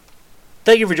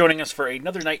Thank you for joining us for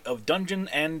another night of Dungeon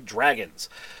and Dragons.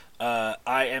 I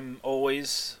am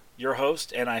always your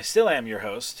host, and I still am your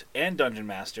host and Dungeon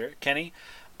Master, Kenny.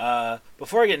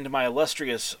 Before I get into my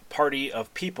illustrious party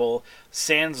of people,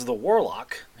 sans the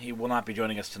Warlock, he will not be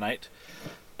joining us tonight,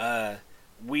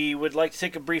 we would like to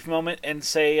take a brief moment and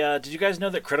say, did you guys know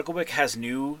that Critical Wick has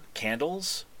new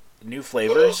candles? New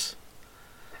flavors?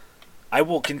 I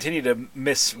will continue to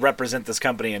misrepresent this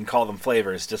company and call them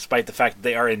flavors, despite the fact that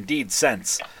they are indeed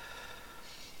scents.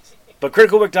 But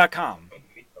criticalwick.com,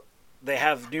 they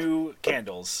have new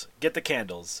candles. Get the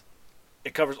candles.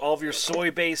 It covers all of your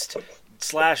soy-based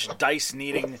 /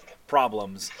 dice-needing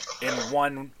problems in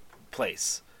one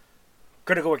place.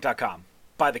 criticalwick.com.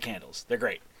 Buy the candles. They're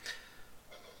great.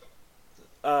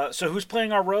 So who's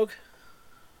playing our rogue?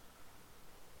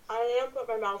 I am, but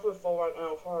my mouth is full right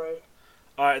now, sorry.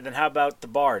 Alright, then how about the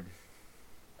bard?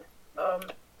 I'm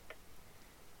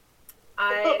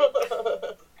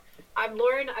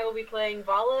Lauren. I will be playing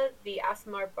Vala, the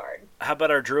Aasimar Bard. How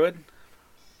about our druid?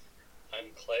 I'm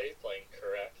Clay, playing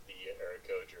Karak, the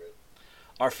Eriko Druid.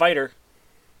 Our fighter?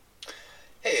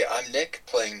 Hey, I'm Nick,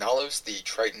 playing Nalos, the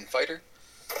Triton Fighter.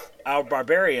 Our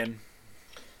barbarian?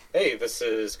 Hey, this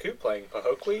is Coop playing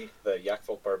Pahokwi, the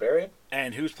Yakfolk Barbarian.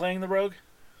 And who's playing the rogue?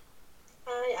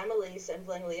 Hi, I'm Elise. I'm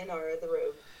playing Leonara, the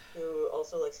rogue, who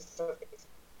also likes to start.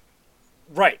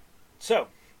 Right. So,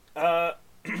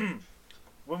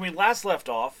 when we last left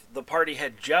off, the party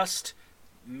had just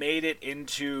made it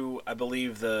into, I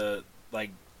believe, into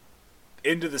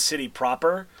the city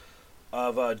proper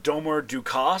of Domur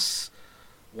Dukas,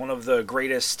 one of the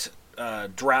greatest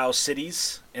drow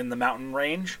cities in the mountain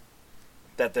range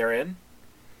that they're in.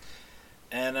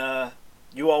 And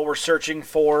you all were searching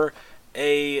for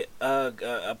a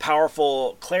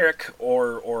powerful cleric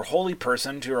or holy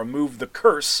person to remove the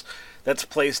curse that's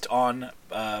placed on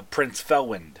Prince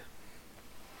Felwind.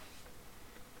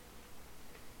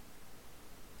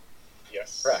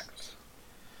 Yes. Correct.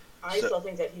 I still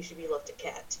think that he should be left a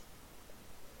cat.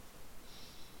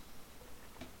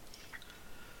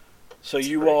 So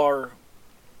you are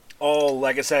all,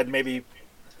 like I said, maybe,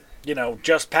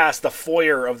 just past the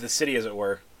foyer of the city, as it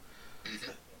were.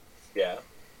 Yeah.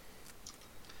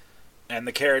 And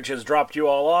the carriage has dropped you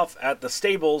all off at the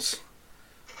stables.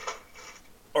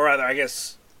 Or rather, I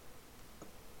guess,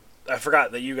 I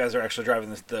forgot that you guys are actually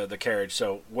driving the carriage,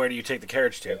 so where do you take the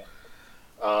carriage to?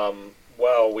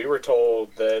 Well, we were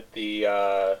told that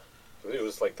it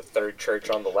was like the third church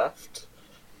on the left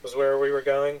was where we were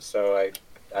going, so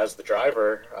as the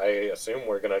driver, I assume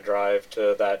we're going to drive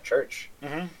to that church.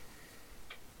 Mm-hmm.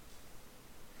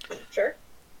 Sure.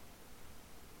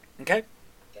 Okay.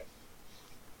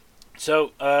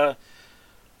 So,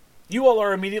 you all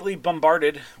are immediately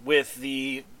bombarded with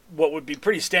what would be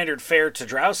pretty standard fare to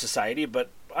Drow society, but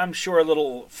I'm sure a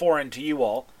little foreign to you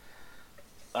all.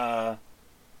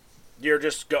 You're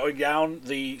just going down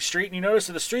the street, and you notice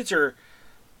that the streets are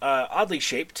oddly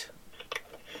shaped.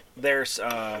 There's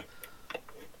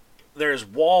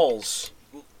walls,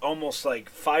 almost like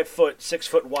 5 foot, 6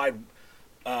 foot wide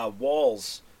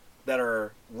walls that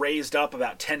are raised up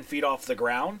about 10 feet off the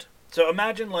ground. So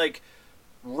imagine like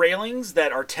railings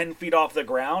that are 10 feet off the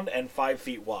ground and 5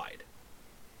 feet wide.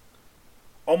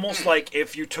 Almost like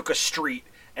if you took a street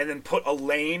and then put a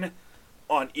lane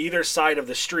on either side of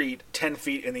the street 10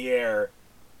 feet in the air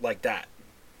like that.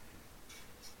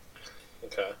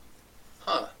 Okay.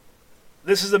 Huh.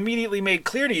 This is immediately made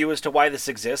clear to you as to why this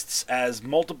exists, as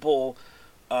multiple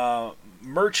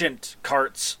merchant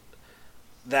carts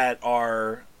that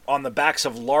are on the backs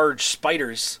of large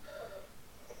spiders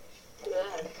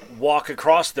walk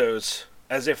across those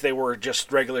as if they were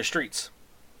just regular streets.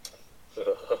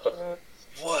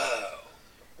 Whoa.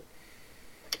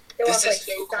 They This walk, is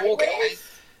so cool, guys. sideways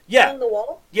Yeah, along the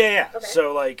wall. yeah. Okay.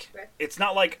 So, Okay. it's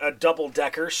not like a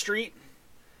double-decker street.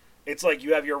 It's like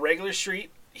you have your regular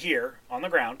street here on the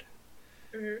ground,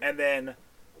 Mm-hmm. and then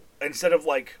instead of,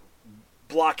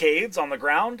 blockades on the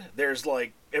ground, there's,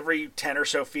 every 10 or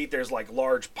so feet, there's,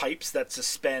 large pipes that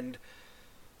suspend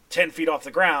 10 feet off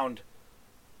the ground,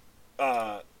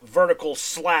 vertical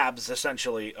slabs,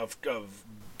 essentially, of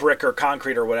brick or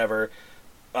concrete or whatever,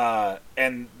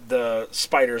 and the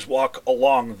spiders walk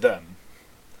along them.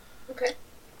 Okay.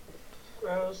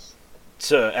 Gross.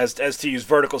 So, as to use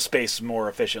vertical space more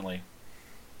efficiently.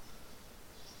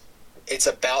 It's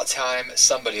about time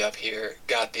somebody up here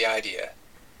got the idea.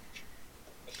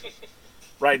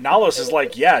 Right, Nalos is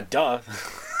like, yeah, duh.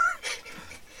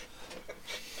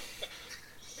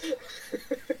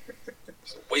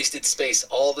 Wasted space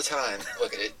all the time.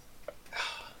 Look at it.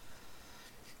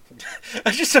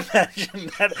 I just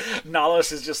imagine that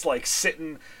Nalos is just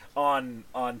sitting on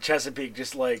Chesapeake,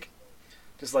 just like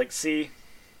see,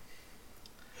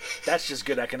 that's just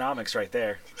good economics right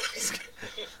there.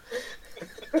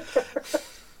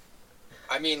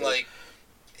 I mean, like,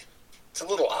 it's a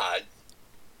little odd.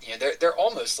 You know, they're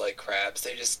almost like crabs.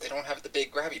 They don't have the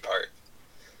big grabby part.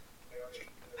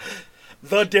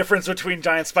 The difference between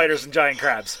giant spiders and giant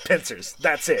crabs, pincers.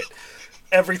 That's it.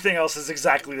 Everything else is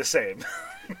exactly the same.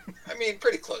 I mean,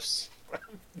 pretty close.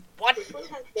 What? Which one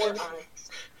has more eyes?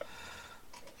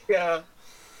 Yeah.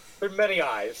 There are many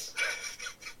eyes.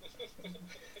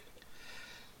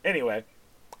 Anyway.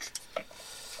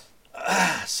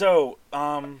 So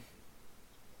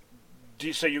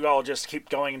you all just keep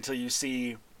going until you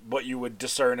see what you would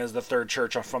discern as the third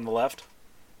church from the left?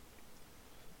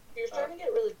 You're starting to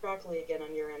get really crackly again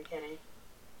on your end, Kenny.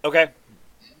 Okay.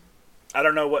 I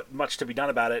don't know what much to be done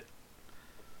about it.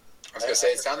 I was gonna say,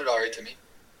 it sounded alright to me.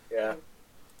 Yeah.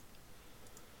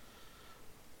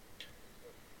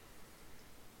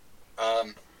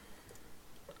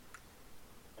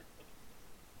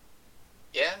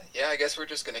 Yeah, I guess we're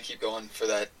just gonna keep going for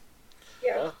that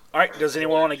Yeah. All right. Does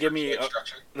anyone want to give me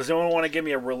structure. Does anyone want to give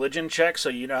me a religion check so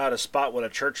you know how to spot what a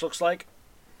church looks like?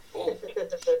 Oh,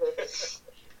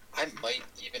 I might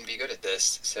even be good at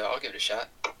this, so I'll give it a shot.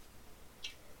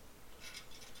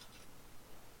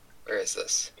 Where is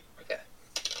this? Okay.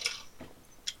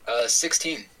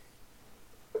 16.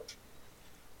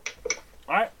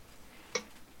 All right.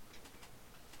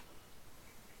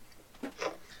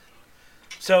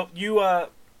 So you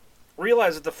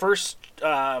realize that the first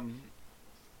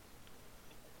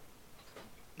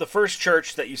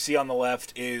church that you see on the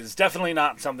left is definitely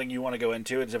not something you want to go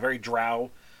into. It's a very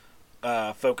drow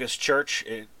focused church.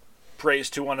 It prays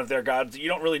to one of their gods that you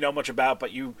don't really know much about,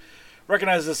 but you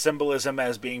recognize the symbolism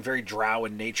as being very drow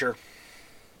in nature.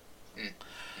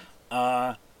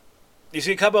 You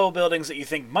see a couple of buildings that you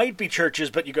think might be churches,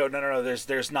 but you go, no,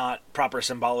 there's not proper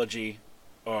symbology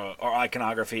or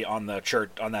iconography on the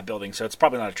church on that building, so it's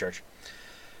probably not a church.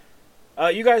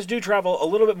 You guys do travel a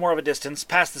little bit more of a distance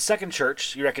past the second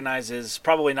church. You recognize is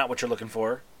probably not what you're looking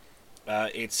for.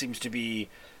 It seems to be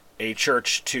a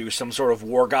church to some sort of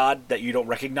war god that you don't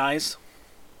recognize.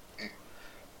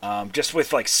 Just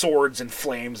with like swords and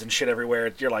flames and shit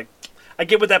everywhere. You're like, I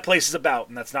get what that place is about,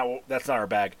 and that's not our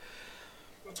bag.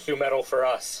 Too metal for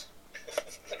us.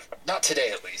 Not today,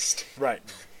 at least. Right.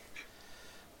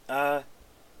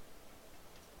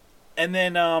 And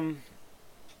then,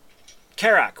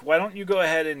 Karak, why don't you go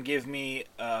ahead and give me,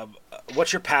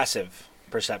 what's your passive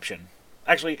perception?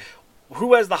 Actually,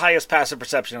 who has the highest passive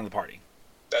perception in the party?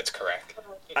 That's correct.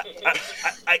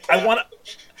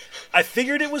 I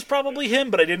figured it was probably him,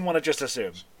 but I didn't want to just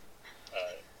assume.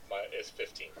 Mine is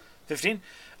 15. 15?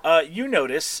 You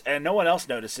notice, and no one else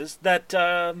notices, that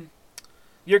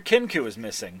your Kinku is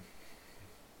missing.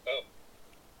 Oh.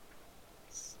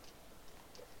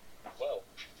 Well,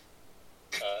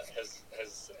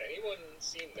 has anyone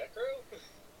seen Necrow?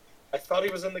 I thought he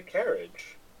was in the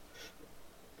carriage.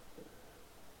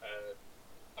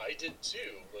 I did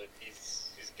too, but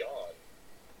he's gone.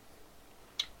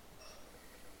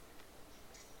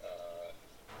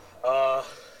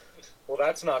 Well,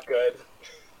 that's not good.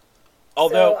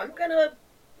 Although So I'm gonna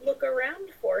look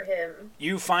around for him.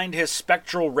 you find his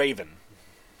spectral raven.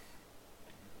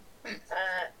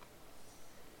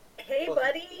 Hey,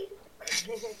 buddy.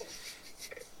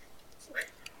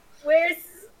 Where's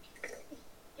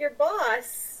your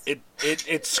boss?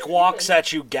 It squawks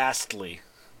at you ghastly.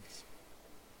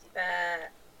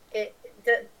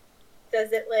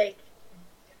 Does it like?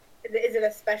 Is it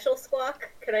a special squawk?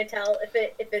 Can I tell if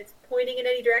it's pointing in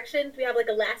any direction? Do we have like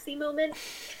a Lassie moment?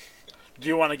 Do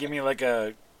you want to give me like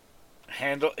a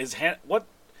handle? What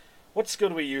skill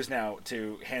do we use now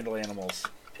to handle animals?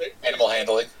 Animal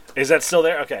handling. Is that still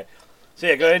there? Okay. So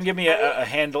yeah, go ahead and give me a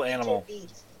handle animal.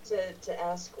 To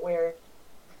ask where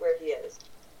he is.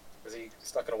 Is he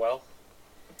stuck in a well?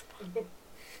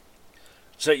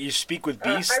 So you speak with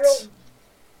beasts.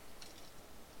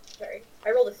 I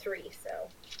rolled a 3, so.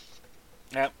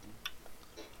 Yep.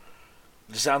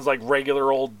 It sounds like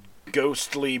regular old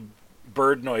ghostly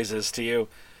bird noises to you.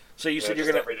 So you said you're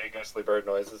gonna. Everyday ghostly bird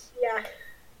noises. Yeah.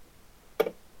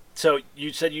 So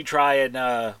you said you try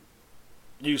and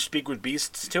you speak with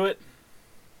beasts to it.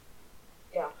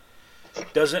 Yeah.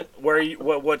 Doesn't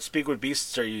what speak with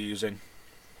beasts are you using?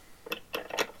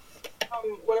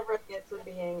 Whatever I get for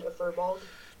being a furball.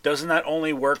 Doesn't that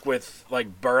only work with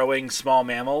like burrowing small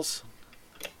mammals?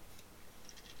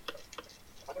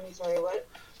 I'm sorry, what?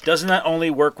 Doesn't that only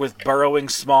work with burrowing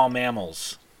small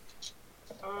mammals?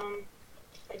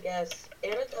 I guess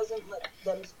Anna doesn't let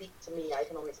them speak to me. I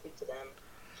can only speak to them.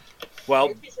 Well,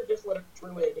 Maybe we should just let a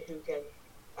druid who can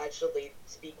actually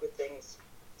speak with things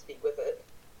speak with it.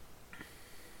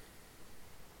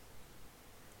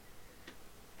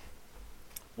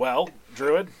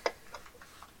 Druid.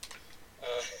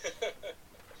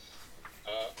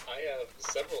 I have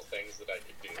several things that I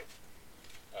could do.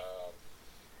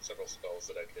 Several spells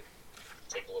that I could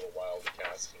take a little while to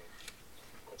cast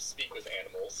and speak with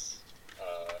animals.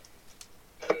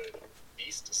 Could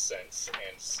beast sense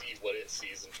and see what it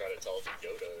sees and try to tell it to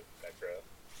go to Necrow.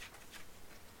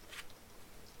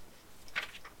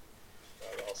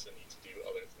 I would also need to do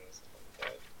other things like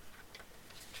that.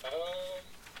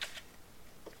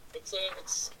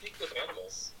 Let's speak with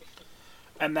animals.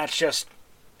 And that's just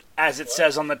as it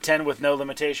says on the 10 with no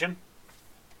limitation?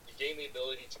 You gain the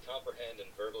ability to comprehend and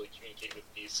verbally communicate with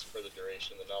beasts for the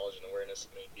duration. The knowledge and awareness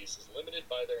of many beasts is limited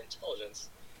by their intelligence,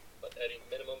 but at a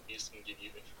minimum, beasts can give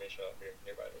you information about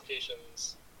nearby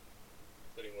locations,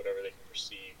 including whatever they can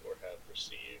perceive or have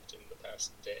perceived in the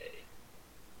past day.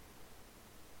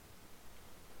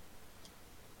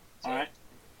 So, Alright.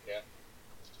 yeah.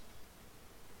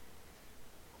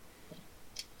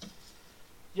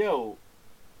 Yo,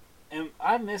 am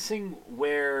I missing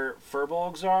where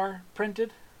furbolgs are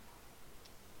printed?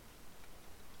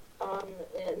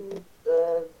 In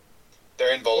the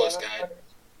They're in Volo's yeah, guide.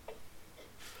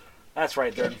 That's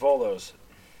right, they're in Volos.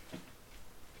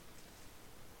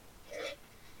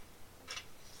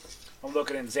 I'm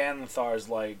looking in Xanathar's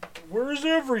like, where's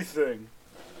everything?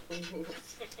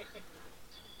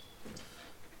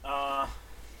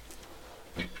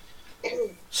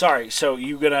 Sorry, so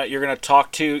you're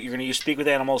gonna speak with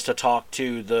animals to talk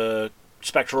to the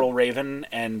spectral raven,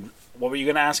 and what were you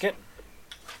gonna ask it?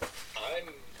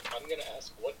 I'm gonna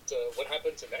ask what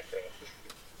happened to Necrow.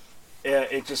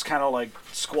 It just kind of like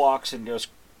squawks and goes,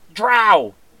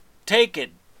 "Drow, take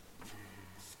it."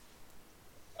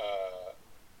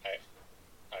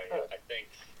 I think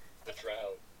the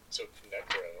Drow took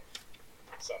Necrow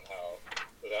somehow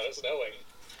without us knowing.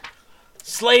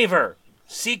 Slaver,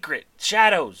 secret,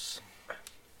 shadows.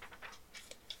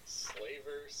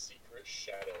 Slaver, secret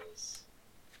shadows.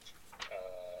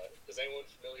 Is anyone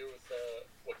familiar with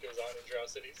what goes on in Drow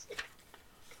cities?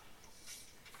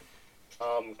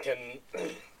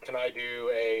 Can I do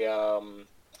a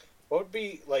what would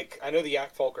be like? I know the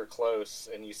Yak folk are close,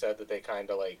 and you said that they kind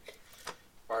of like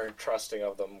aren't trusting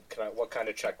of them. What kind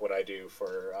of check would I do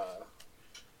for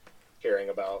hearing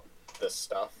about this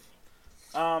stuff?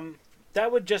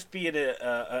 That would just be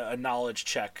a knowledge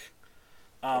check.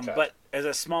 Okay. But as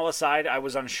a small aside, I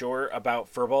was unsure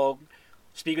about Furbolg.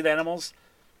 Speak with animals.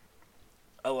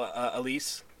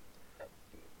 Elise.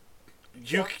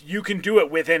 You can do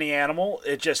it with any animal.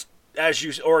 It just, as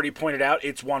you already pointed out,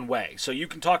 it's one way. So you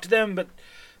can talk to them, but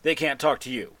they can't talk to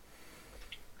you.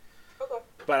 Okay.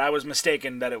 But I was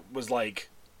mistaken that it was like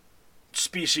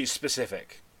species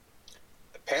specific.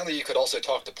 Apparently, you could also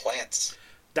talk to plants.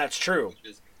 That's true.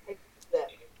 That.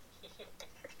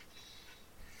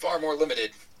 Far more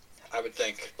limited, I would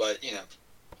think, but you know.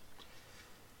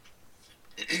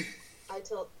 I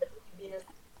tell Venus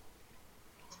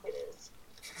it is.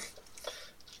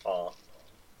 All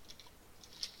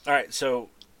right. So,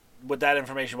 with that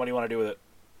information, what do you want to do with it?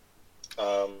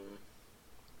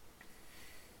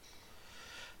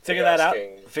 Figure that out.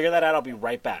 Figure that out. I'll be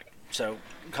right back. So,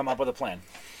 come up with a plan.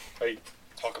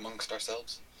 Talk amongst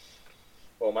ourselves.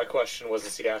 Well, my question was: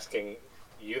 is he asking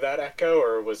you that, Echo,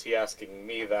 or was he asking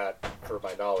me that for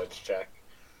my knowledge check?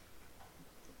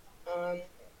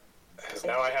 Because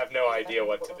now I have no idea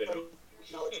what to do.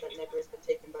 Knowledge that never has been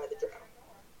taken by the Drow.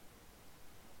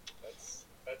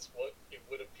 That's what it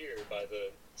would appear by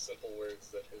the simple words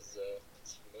that his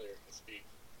familiar can speak.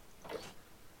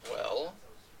 Well,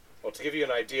 to give you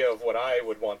an idea of what I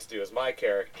would want to do as my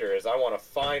character is I want to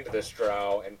find this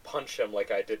drow and punch him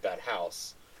like I did that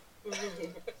house.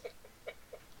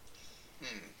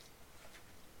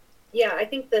 Yeah, I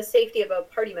think the safety of a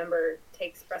party member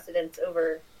takes precedence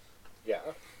over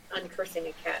uncursing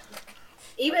a cat.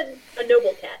 Even a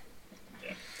noble cat.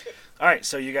 Yeah. All right,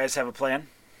 so you guys have a plan?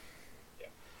 Yeah.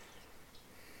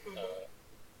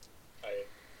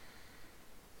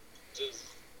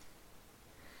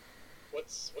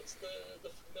 What's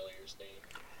the familiar's name?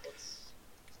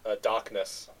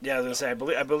 Darkness. Yeah, I was gonna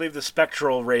say I believe the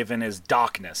spectral raven is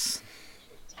Darkness.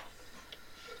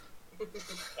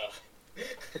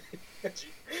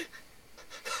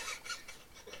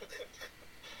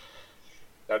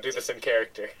 Now do this in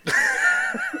character.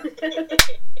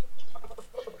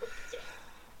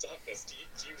 Darkness, do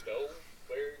you know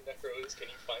where Necrow is? Can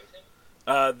you find him?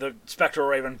 The spectral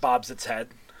raven bobs its head.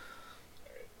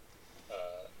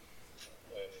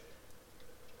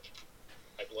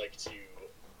 I'd like to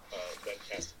then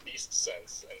cast Beast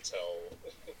Sense and tell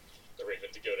the Raven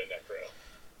to go to Necrow.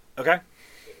 Okay.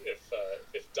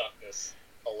 If Darkness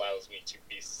allows me to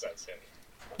Beast Sense him.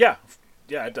 Yeah,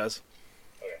 it does.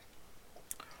 Okay.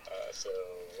 So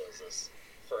what is this?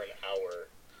 For an hour,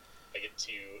 I get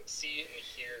to see and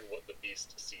hear what the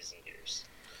Beast sees and hears.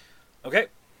 Okay.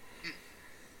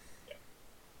 Yeah.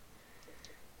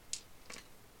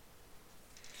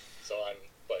 So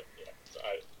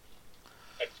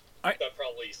that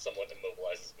probably somewhat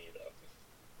immobilizes me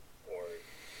though, or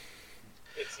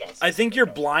it's not. I think you're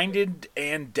blinded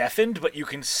and deafened, but you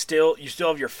still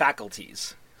have your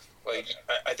faculties. Like,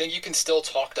 I think you can still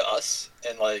talk to us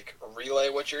and like relay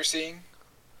what you're seeing.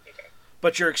 Okay.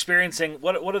 But you're experiencing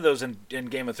what are those in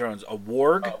Game of Thrones? A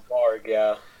warg? A warg,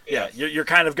 yeah. Yeah, you're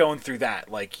kind of going through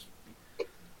that. Like,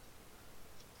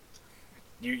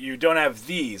 you don't have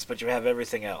these, but you have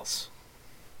everything else.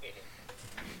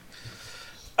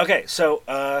 Okay, so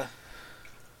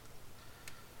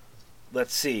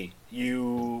let's see.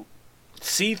 You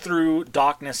see through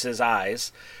Darkness's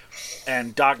eyes,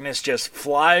 and Darkness just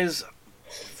flies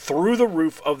through the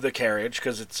roof of the carriage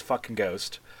because it's a fucking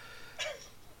ghost.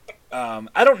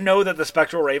 I don't know that the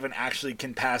Spectral Raven actually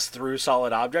can pass through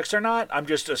solid objects or not. I'm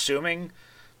just assuming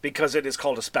because it is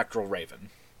called a Spectral Raven.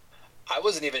 I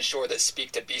wasn't even sure that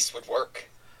Speak to Beast would work.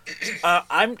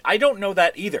 I don't know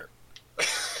that either.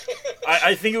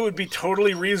 I think it would be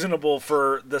totally reasonable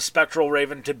for the Spectral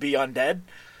Raven to be undead,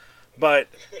 but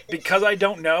because I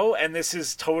don't know, and this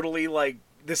is totally like,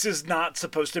 this is not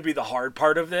supposed to be the hard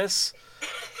part of this,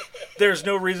 there's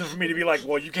no reason for me to be like,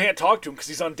 well, you can't talk to him because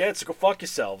he's undead, so go fuck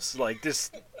yourselves. Like,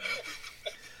 this...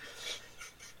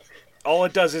 All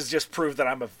it does is just prove that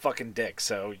I'm a fucking dick,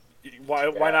 so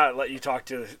why not let you talk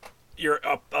to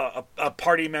a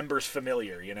party member's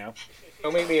familiar, you know?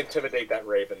 Don't make me intimidate that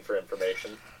raven for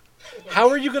information. How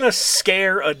are you going to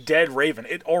scare a dead raven?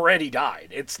 It already died.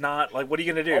 It's not, like, what are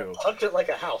you going to do? I'll punch it like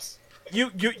a house.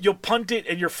 You'll punt it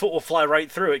and your foot will fly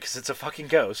right through it because it's a fucking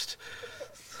ghost.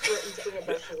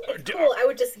 Cool, I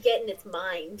would just get in its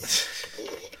mind.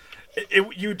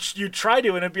 You try to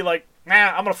and it'd be like, nah,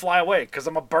 I'm going to fly away because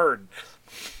I'm a bird.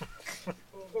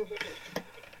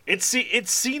 It's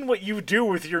seen what you do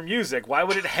with your music. Why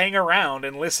would it hang around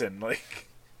and listen? Like...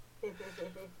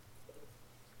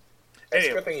 It's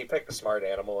a good thing you picked a smart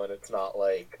animal and it's not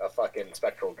like a fucking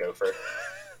spectral gopher.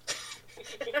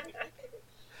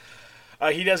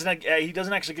 He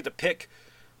doesn't actually get to pick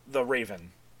the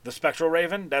raven, the Spectral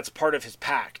Raven. That's part of his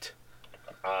pact.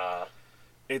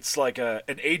 It's like an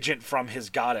agent from his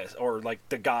goddess, or like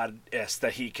the goddess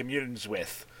that he communes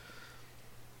with.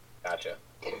 Gotcha.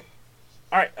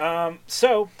 All right.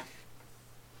 So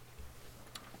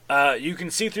you can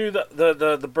see through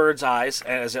the bird's eyes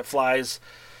as it flies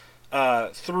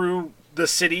through the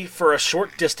city for a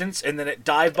short distance, and then it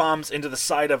dive bombs into the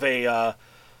side of a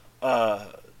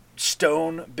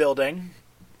stone building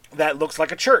that looks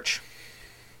like a church.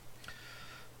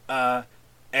 And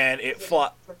it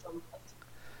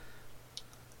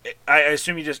I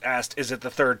assume you just asked, is it the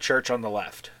third church on the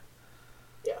left?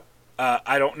 Yeah.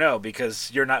 I don't know,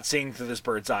 because you're not seeing through this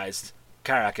bird's eyes.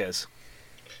 Karak is.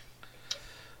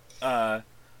 But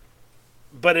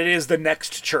it is the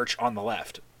next church on the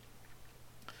left.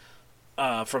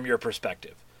 From your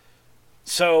perspective.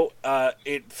 So,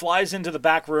 it flies into the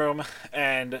back room,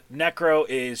 and Necrow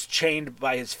is chained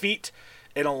by his feet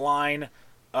in a line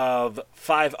of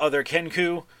 5 other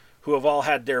Kenku, who have all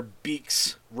had their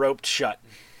beaks roped shut.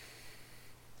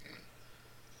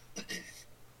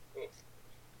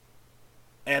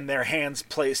 And their hands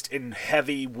placed in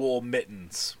heavy wool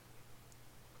mittens.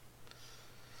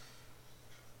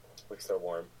 Looks so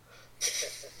warm.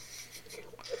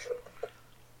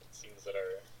 That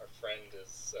our friend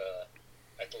is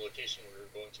at the location we were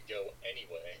going to go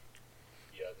anyway.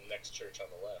 Yeah, the next church on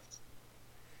the left.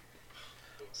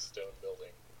 Big stone building.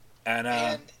 And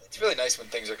it's really nice when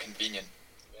things are convenient.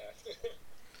 Yeah.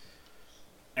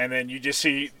 And then you just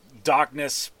see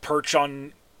Darkness perch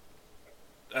on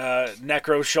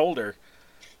Necro's shoulder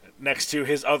next to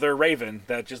his other raven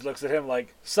that just looks at him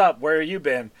like, "Sup, where you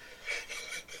been?"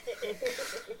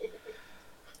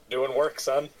 Doing work,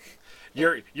 son.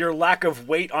 Your lack of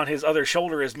weight on his other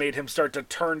shoulder has made him start to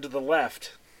turn to the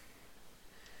left.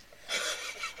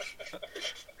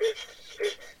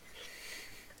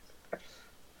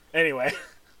 Anyway.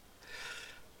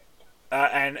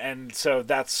 And so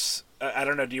that's... I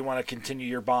don't know, do you want to continue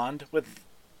your bond with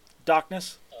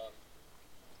Darkness?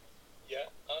 Yeah.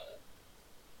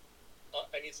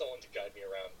 I need someone to guide me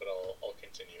around, but I'll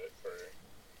continue it for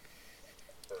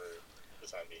the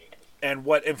time being. And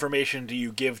what information do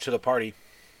you give to the party?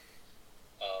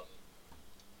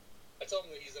 tell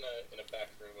him that he's in a back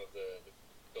room of the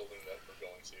building that we're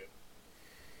going to.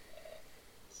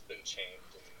 He's been chained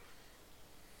and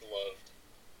gloved.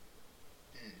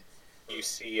 You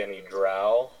see any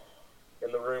drow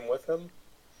in the room with him?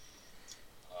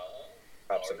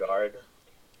 Perhaps a guard?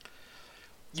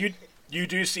 You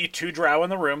do see 2 drow in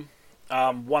the room.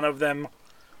 One of them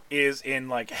is in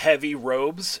like heavy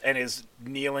robes and is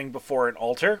kneeling before an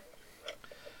altar,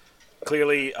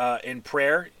 clearly in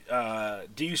prayer.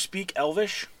 Do you speak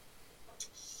Elvish?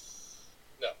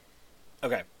 No.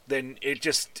 Okay, then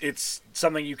it's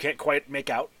something you can't quite make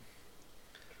out.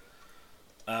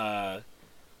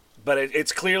 But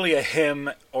it's clearly a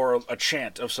hymn or a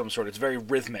chant of some sort. It's very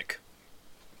rhythmic.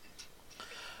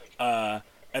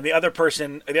 And the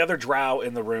other drow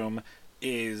in the room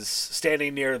is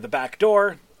standing near the back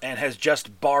door and has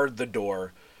just barred the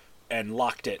door and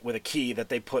locked it with a key that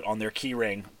they put on their key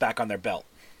ring back on their belt.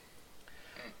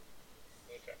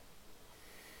 Okay.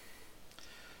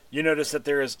 You notice that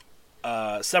there is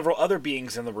several other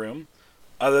beings in the room,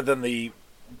 other than the,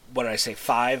 what did I say,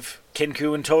 5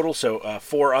 Kinku in total, so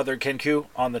 4 other Kinku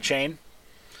on the chain.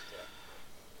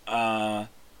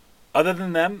 Other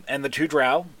than them and the 2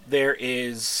 drow, there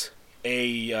is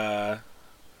a...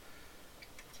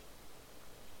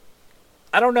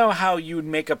 I don't know how you would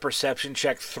make a perception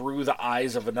check through the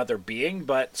eyes of another being,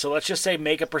 but so let's just say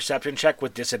make a perception check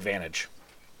with disadvantage.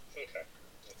 Okay.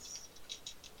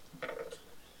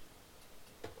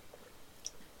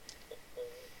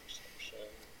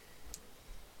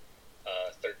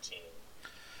 13.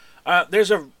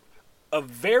 There's a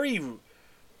very,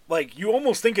 like, you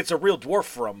almost think it's a real dwarf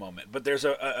for a moment, but there's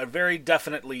a very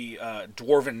definitely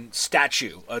dwarven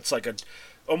statue. It's like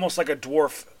almost like a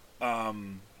dwarf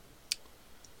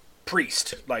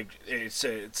priest. Like it's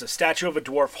a statue of a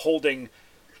dwarf holding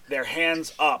their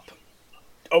hands up,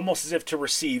 almost as if to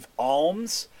receive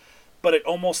alms, but it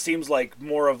almost seems like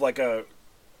more of like a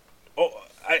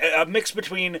mix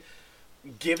between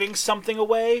giving something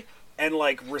away and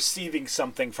like receiving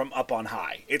something from up on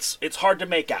high. It's hard to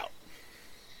make out.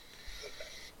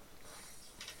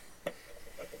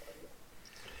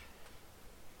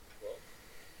 Well,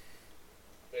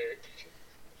 there.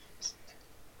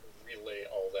 Relay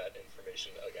all that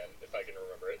information again, if I can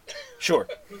remember it. Sure.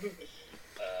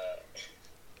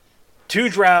 2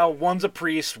 drow, one's a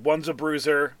priest, one's a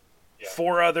bruiser, Yeah.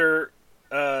 4 other.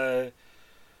 I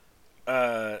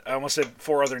almost said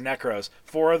 4 other necros,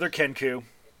 4 other kenku,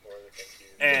 More of the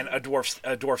Kenku. and a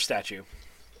dwarf statue.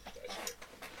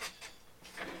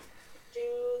 Do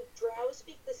drow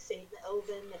speak the same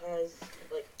Elven as,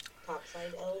 like,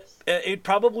 topside elves? It'd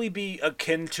probably be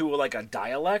akin to like a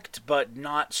dialect, but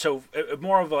not so.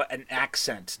 More of an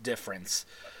accent difference,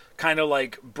 kind of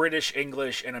like British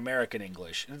English and American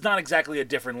English. It's not exactly a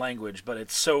different language, but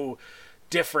it's so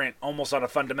different, almost on a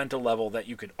fundamental level, that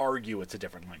you could argue it's a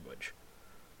different language.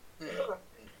 Okay.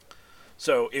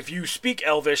 So if you speak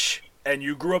Elvish and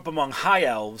you grew up among high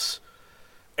elves,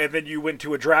 and then you went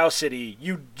to a drow city,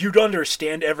 you'd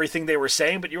understand everything they were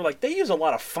saying, but you were like, they use a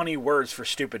lot of funny words for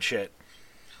stupid shit.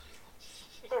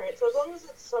 Alright, so as long as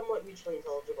it's somewhat mutually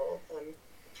intelligible, then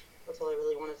that's all I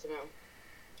really wanted to know.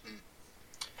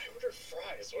 I ordered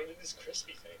fries. What are these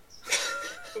crispy things?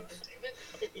 Damn it.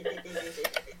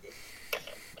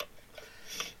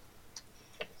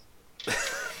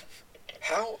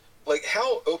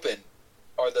 How open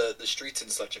are the streets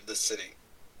and such of this city?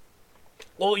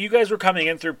 Well, you guys were coming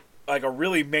in through like a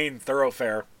really main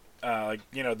thoroughfare,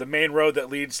 the main road that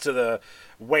leads to the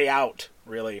way out,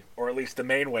 really, or at least the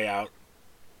main way out.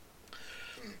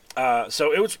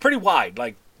 So it was pretty wide,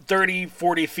 like 30,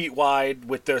 40 feet wide,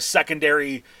 with the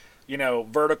secondary,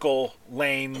 vertical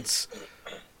lanes.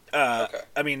 Okay.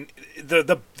 I mean,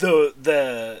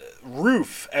 the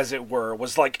roof, as it were,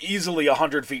 was like easily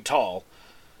 100 feet tall,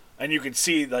 and you could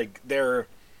see like there.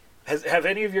 Have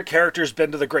any of your characters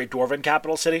been to the Great Dwarven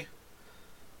capital city?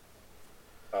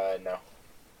 No.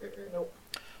 Nope.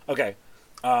 Okay.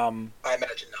 I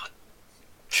imagine not.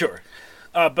 Sure.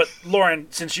 But Lauren,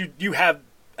 since you have,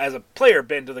 as a player,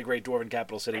 been to the Great Dwarven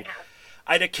capital city,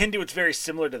 I'd akin to it's very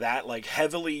similar to that, like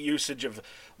heavily usage of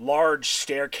large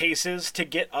staircases to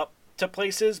get up to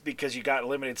places because you got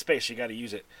limited space, you got to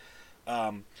use it.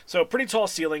 So pretty tall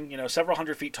ceiling, several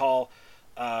hundred feet tall,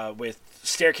 with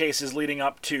staircases leading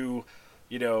up to,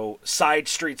 side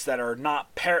streets that are not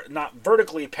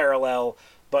vertically parallel,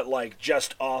 but like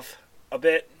just off a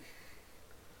bit.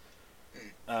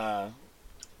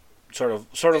 Sort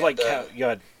of like go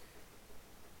ahead.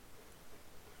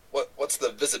 What's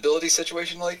the visibility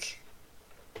situation like?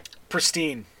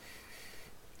 Pristine.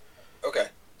 Okay,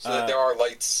 so there are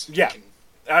lights. Yeah.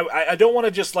 I don't want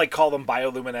to just like call them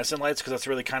bioluminescent lights because that's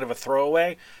really kind of a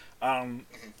throwaway,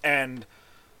 and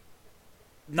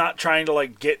not trying to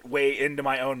like get way into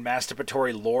my own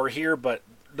masturbatory lore here, but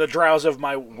the drows of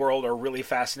my world are really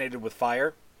fascinated with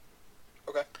fire.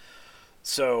 Okay.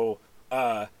 So,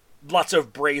 lots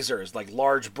of braziers, like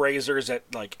large braziers at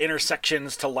like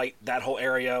intersections to light that whole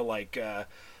area, like a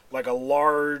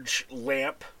large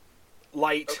lamp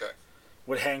light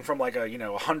would hang from like a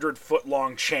 100-foot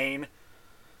long chain,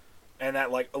 and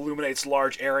that like illuminates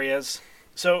large areas.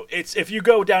 So it's if you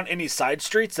go down any side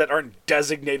streets that aren't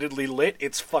designatedly lit,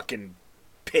 it's fucking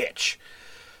pitch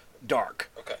dark.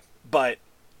 Okay. But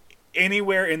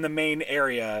anywhere in the main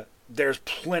area, there's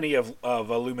plenty of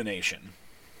illumination.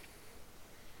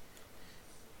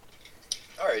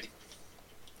 Alrighty.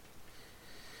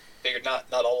 Figured not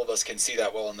all of us can see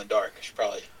that well in the dark. I should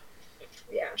probably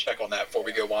check on that before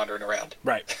we go wandering around.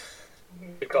 Right.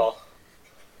 Good call.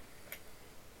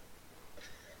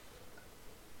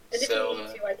 And if you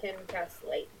need to, I can cast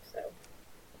light, so.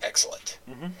 Excellent.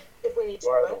 Mm-hmm. If we need You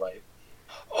are to. the light.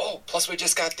 Oh, plus we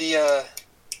just got the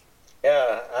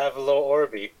Yeah, I have a little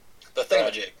Orby.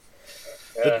 thingamajig.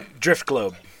 Yeah, The drift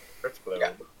globe. Drift globe.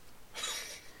 Yeah.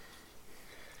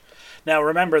 Now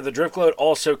remember, the drift globe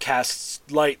also casts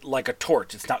light like a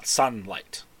torch. It's not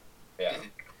sunlight. Yeah.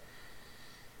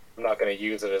 I'm not going to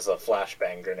use it as a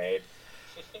flashbang grenade.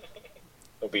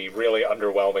 It'll be a really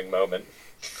underwhelming moment.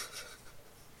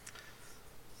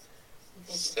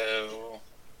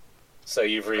 So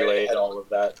you've relayed all of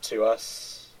that to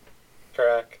us,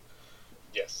 correct?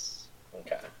 Yes.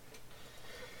 Okay.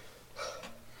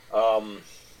 Do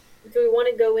we want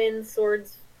to go in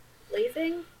swords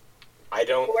blazing? I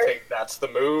don't Or- think that's the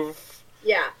move.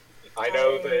 Yeah. I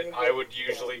know that I would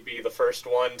usually be the first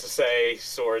one to say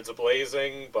swords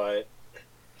a-blazing, but...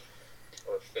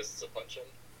 Or fists a punching.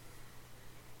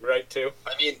 Right, too?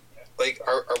 I mean, like,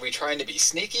 are we trying to be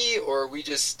sneaky, or are we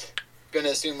just gonna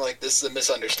assume like this is a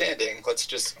misunderstanding? Let's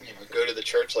just go to the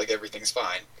church like everything's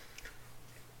fine.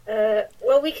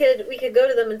 Well, we could go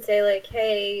to them and say like,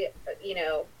 hey, Hey,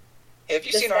 have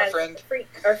you this seen our guy's friend?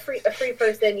 a free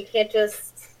person. You can't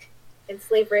just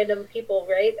enslave random people,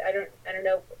 right? I don't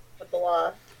know what the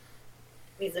law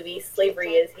vis-a-vis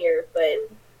slavery is here, but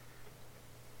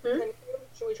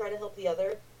Should we try to help the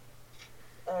other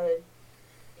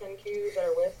Kenku that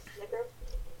are with Necrow?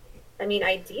 I mean,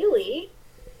 ideally,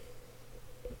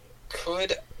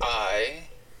 Could I?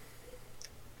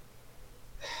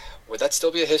 Would that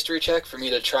still be a history check for me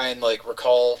to try and like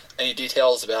recall any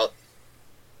details about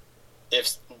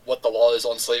what the law is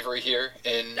on slavery here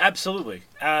in Absolutely.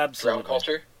 Drow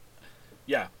culture?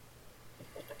 Yeah.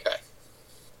 Okay.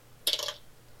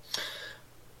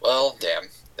 Well, damn.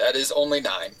 That is only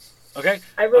 9. Okay.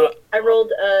 I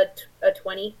rolled a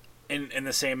 20. In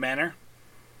the same manner.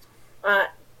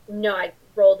 No, I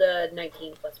rolled a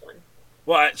 19 plus 1.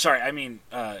 Well, sorry. I mean,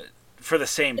 for the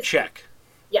same check.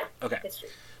 Yeah. Okay. History.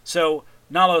 So,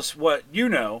 Nalos, what you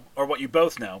know, or what you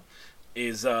both know,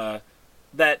 is that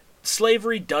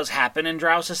slavery does happen in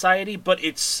Drow society, but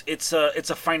it's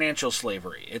a financial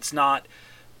slavery. It's not,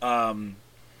 you're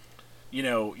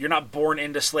not born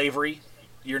into slavery.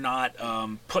 You're not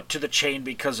put to the chain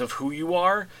because of who you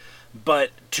are.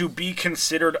 But to be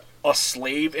considered a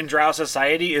slave in Drow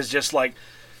society is just like,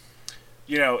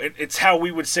 it's how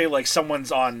we would say like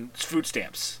someone's on food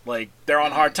stamps. Like they're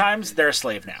on hard times, they're a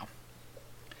slave now.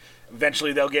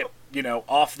 Eventually they'll get,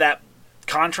 off that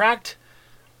contract,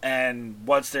 and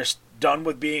once they're done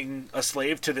with being a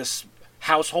slave to this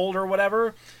household or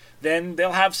whatever, then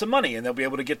they'll have some money and they'll be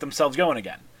able to get themselves going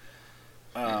again.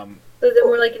 So is it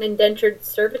more like an indentured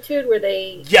servitude where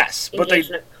they Yes, but engage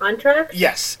in a contract?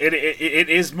 Yes, it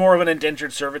is more of an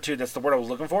indentured servitude. That's the word I was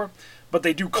looking for. But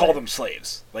they do call them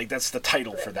slaves. Like that's the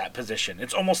title for that position.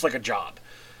 It's almost like a job.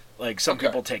 Like some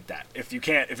people take that. If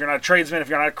you're not a tradesman, if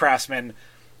you're not a craftsman,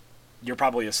 you're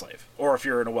probably a slave. Or if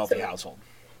you're in a wealthy household.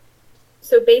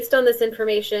 So based on this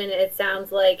information, it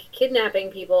sounds like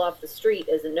kidnapping people off the street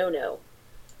is a no-no.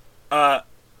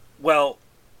 Well,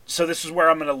 so this is where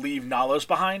I'm going to leave Nalos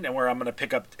behind, and where I'm going to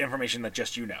pick up information that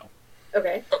just you know.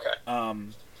 Okay.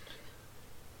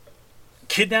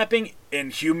 Kidnapping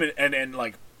and human and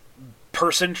like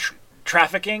person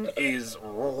trafficking is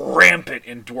rampant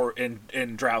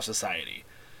in Drow society.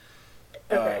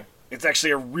 Okay. It's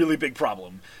actually a really big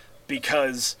problem,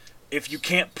 because if you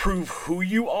can't prove who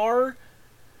you are,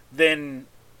 then,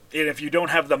 and if you don't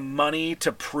have the money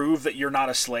to prove that you're not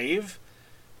a slave,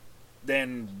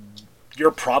 then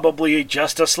you're probably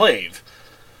just a slave.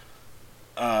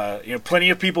 Plenty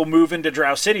of people move into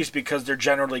Drow cities because they're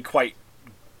generally quite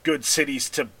good cities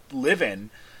to live in,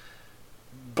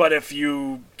 But if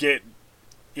you get,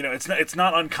 it's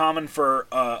not uncommon for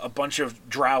a bunch of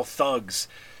drow thugs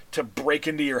to break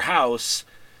into your house,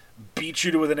 beat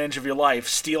you to within an inch of your life,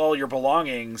 steal all your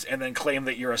belongings, and then claim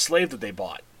that you're a slave that they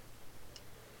bought.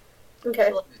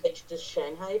 Okay. So, like, just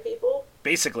Shanghai people?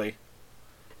 Basically.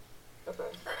 Okay.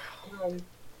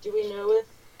 Do we know if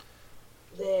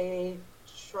they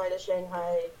try to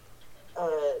Shanghai,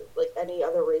 like, any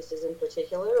other races in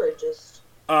particular, or just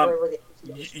wherever the...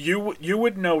 You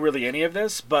wouldn't know really any of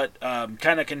this, but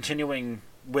kind of continuing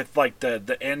with, like,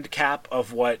 the end cap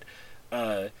of what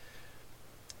Lauren,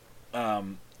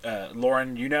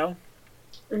 you know?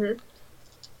 Mm-hmm.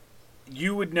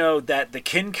 You would know that the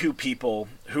Kinku people,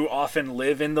 who often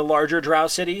live in the larger drow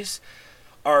cities,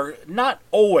 are not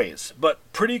always, but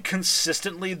pretty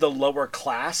consistently the lower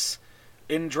class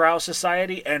in drow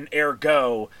society, and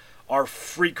ergo are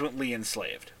frequently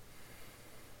enslaved.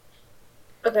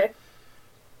 Okay.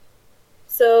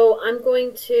 So I'm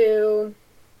going to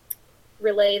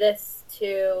relay this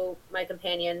to my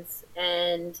companions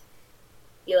and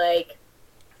be like,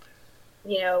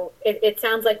 it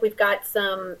sounds like we've got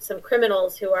some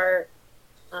criminals who are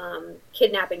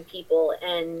kidnapping people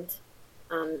and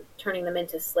turning them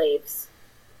into slaves.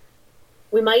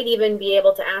 We might even be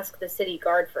able to ask the city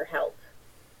guard for help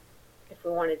if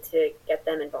we wanted to get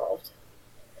them involved.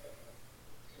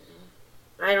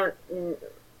 I don't,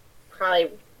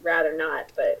 probably rather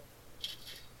not, but...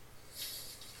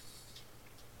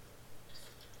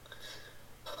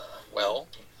 Well...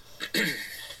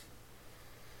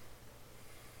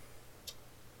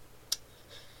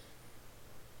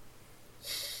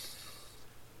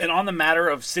 And on the matter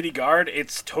of city guard,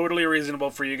 it's totally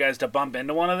reasonable for you guys to bump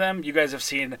into one of them. You guys have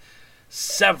seen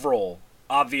several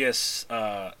obvious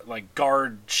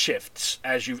guard shifts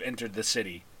as you've entered the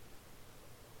city.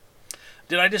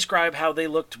 Did I describe how they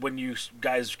looked when you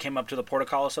guys came up to the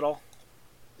portcullis at all?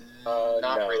 Not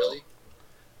no. really.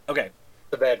 Okay.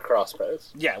 They had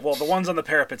crossbows. Yeah, well, the ones on the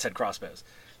parapets had crossbows.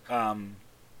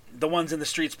 The ones in the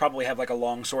streets probably have like a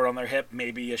long sword on their hip,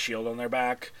 maybe a shield on their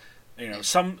back.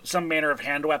 Some manner of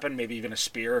hand weapon, maybe even a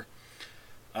spear.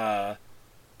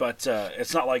 But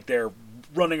it's not like they're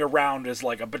running around as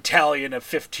like a battalion of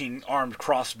 15 armed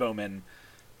crossbowmen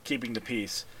keeping the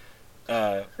peace.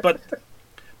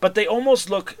 But they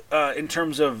almost look, in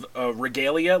terms of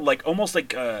regalia, like almost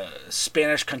like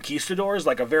Spanish conquistadors,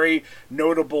 like a very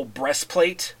notable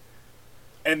breastplate,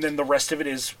 and then the rest of it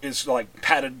is like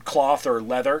padded cloth or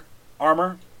leather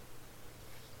armor.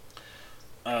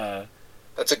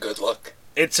 That's a good look.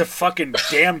 It's a fucking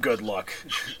damn good look.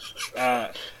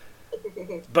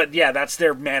 But yeah, that's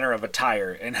their manner of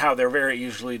attire, and how they're very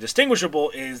easily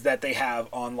distinguishable is that they have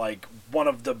on like one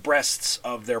of the breasts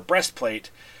of their breastplate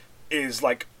is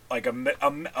like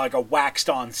a waxed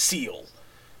on seal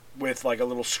with like a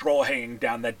little scroll hanging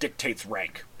down that dictates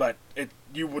rank, but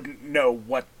you wouldn't know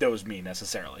what those mean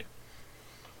necessarily.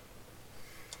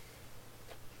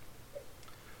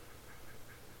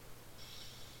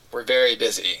 We're very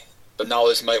busy, but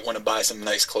Nollis might want to buy some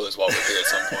nice clothes while we're here at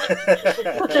some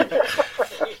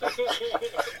point.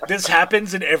 This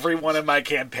happens in every one of my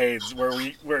campaigns where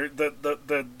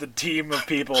the team of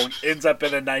people ends up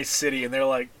in a nice city and they're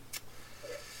like,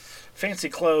 fancy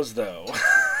clothes though.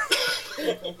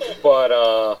 But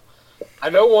I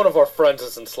know one of our friends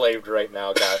is enslaved right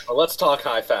now, guys. But let's talk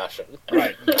high fashion.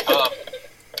 Right.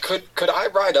 Could I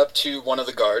ride up to one of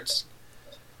the guards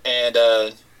and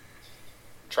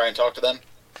try and talk to them?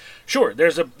 Sure.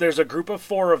 There's a group of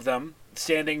 4 of them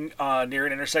standing near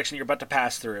an intersection you're about to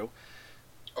pass through.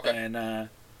 Okay.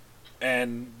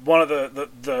 And one of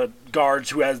the guards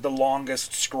who has the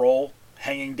longest scroll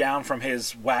hanging down from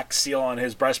his wax seal on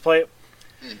his breastplate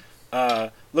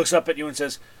looks up at you and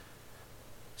says,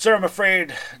 "Sir, I'm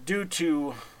afraid due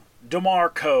to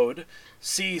Domar Code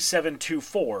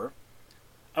C724,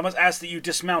 I must ask that you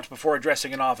dismount before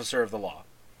addressing an officer of the law."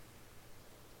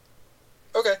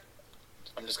 Okay.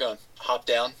 I'm just going to hop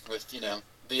down with,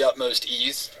 the utmost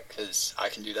ease, because I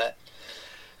can do that.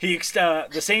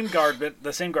 The same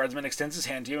guardsman extends his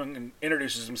hand to you and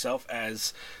introduces himself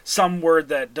as some word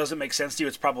that doesn't make sense to you.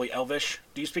 It's probably Elvish.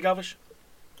 Do you speak Elvish?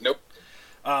 Nope.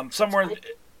 Somewhere.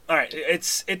 All right.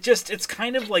 It's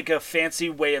kind of like a fancy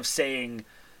way of saying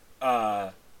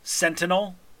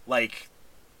sentinel, like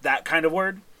that kind of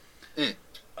word.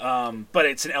 But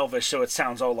it's in Elvish, so it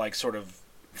sounds all like sort of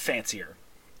fancier.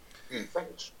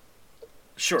 French.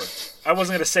 Sure. I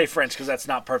wasn't going to say French because that's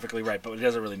not perfectly right, but it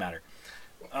doesn't really matter.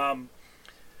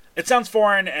 It sounds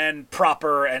foreign and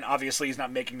proper, and obviously he's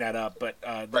not making that up, but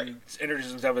then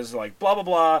introduces himself as like, blah, blah,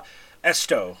 blah,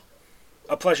 Esto,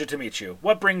 a pleasure to meet you.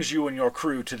 What brings you and your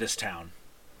crew to this town?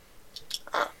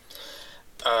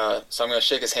 So I'm going to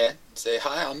shake his hand and say,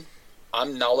 "Hi,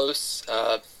 I'm Nalos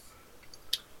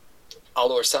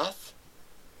Alorsath.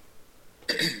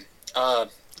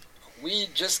 We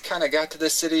just kind of got to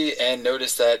this city and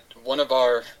noticed that one of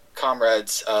our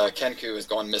comrades, Kenku, has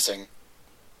gone missing.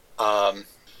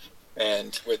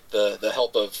 And with the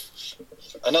help of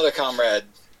another comrade,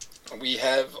 we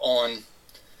have on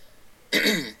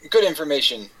good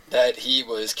information that he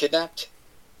was kidnapped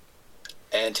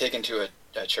and taken to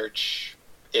a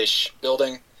church-ish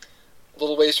building a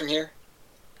little ways from here.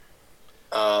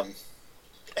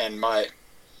 And my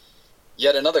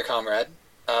yet another comrade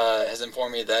has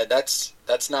informed me that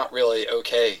that's not really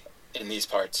okay in these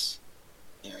parts.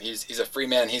 You know, he's a free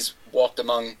man. He's walked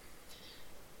among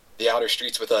the outer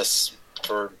streets with us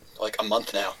for like a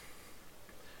month now."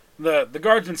 The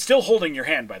guardsman's still holding your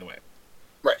hand, by the way.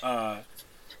 Right.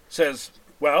 Says,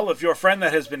 well, if your friend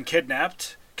that has been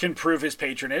kidnapped can prove his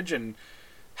patronage and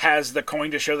has the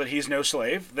coin to show that he's no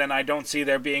slave, then I don't see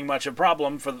there being much of a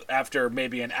problem after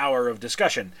maybe an hour of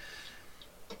discussion.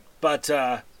 But,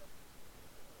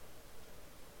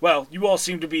 well, you all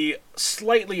seem to be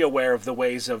slightly aware of the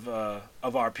ways of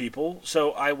our people,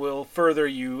 so I will further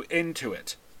you into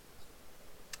it.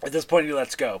 At this point, he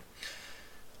lets go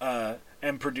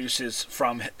and produces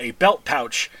from a belt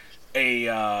pouch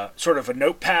a sort of a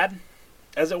notepad,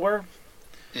 as it were,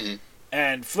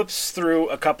 and flips through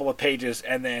a couple of pages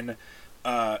and then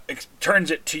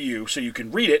turns it to you so you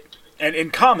can read it. And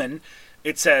in common,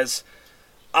 it says,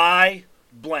 "I,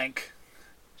 blank,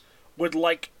 would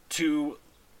like to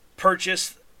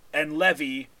purchase and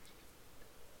levy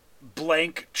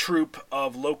blank troop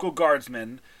of local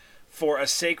guardsmen for a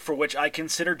sake for which I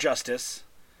consider justice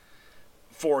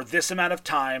for this amount of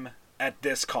time at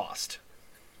this cost."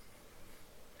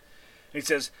 He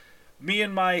says, "Me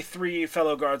and my 3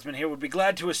 fellow guardsmen here would be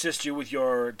glad to assist you with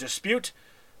your dispute.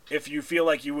 If you feel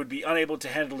like you would be unable to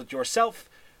handle it yourself,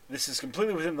 this is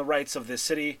completely within the rights of this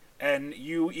city, and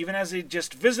you, even as a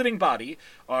just visiting body,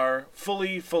 are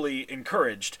fully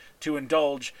encouraged to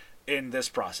indulge in this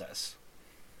process."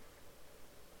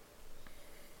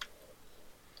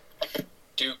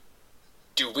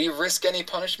 Do we risk any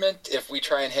punishment if we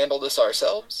try and handle this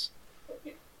ourselves?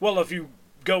 Well, if you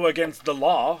go against the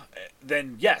law,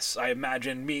 then yes, I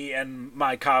imagine me and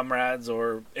my comrades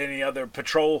or any other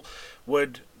patrol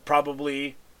would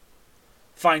probably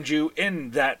find you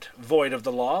in that void of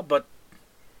the law, but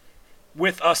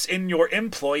with us in your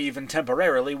employ, even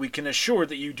temporarily, we can assure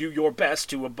that you do your best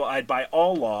to abide by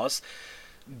all laws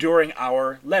during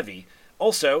our levy.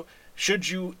 Also, should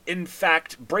you in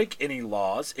fact break any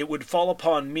laws, it would fall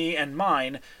upon me and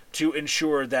mine to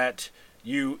ensure that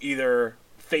you either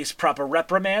face proper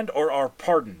reprimand or are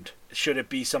pardoned, should it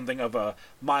be something of a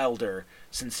milder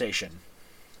sensation.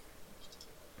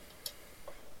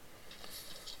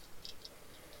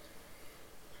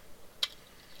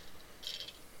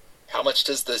 How much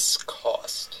does this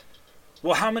cost?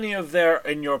 Well, how many of there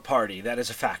in your party? That is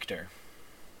a factor.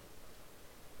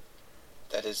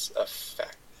 That is a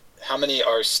fact. How many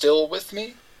are still with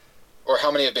me? Or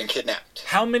how many have been kidnapped?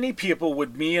 How many people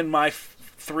would me and my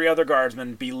 3 other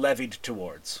guardsmen be levied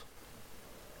towards?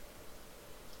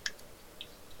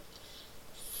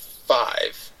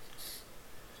 5.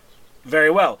 Very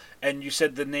well. And you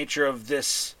said the nature of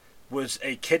this was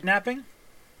a kidnapping?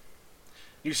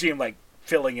 You see him, like,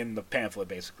 filling in the pamphlet,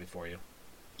 basically, for you.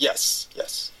 Yes.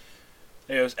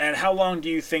 He goes, and how long do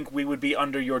you think we would be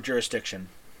under your jurisdiction?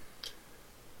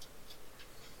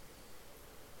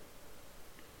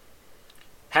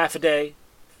 Half a day?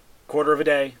 Quarter of a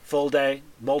day? Full day?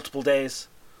 Multiple days?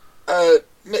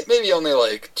 Maybe only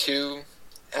like 2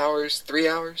 hours, 3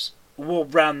 hours. We'll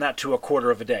round that to a quarter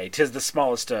of a day. 'Tis the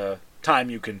smallest time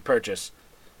you can purchase.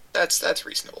 That's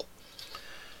reasonable.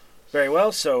 Very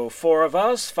well, so 4 of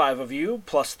us, 5 of you,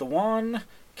 plus the 1,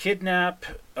 kidnap,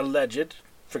 alleged,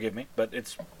 forgive me, but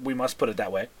we must put it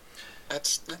that way. I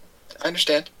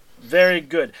understand. Very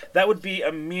good. That would be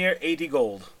a mere 80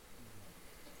 gold.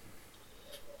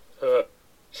 But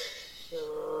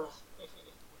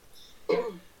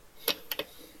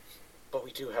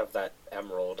we do have that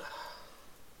emerald.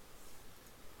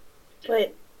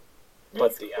 But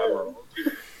But the emerald.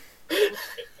 Maybe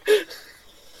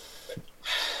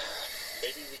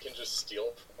we can just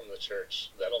steal from the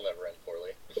church. That'll never end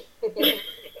poorly.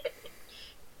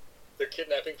 They're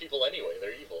kidnapping people anyway.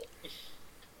 They're evil.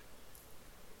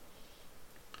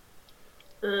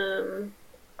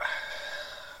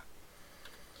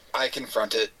 I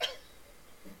confront it.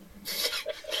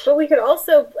 But we could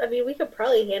also, we could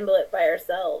probably handle it by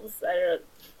ourselves. I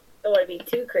don't want to be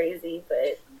too crazy,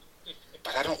 but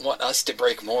But I don't want us to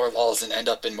break more laws and end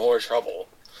up in more trouble.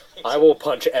 I will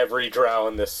punch every drow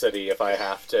in this city if I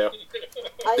have to.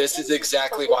 This is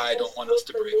exactly why I don't want us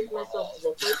to break more laws.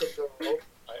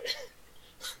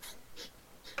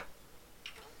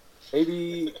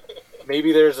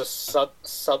 Maybe there's a subtle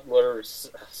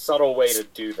way to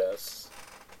do this.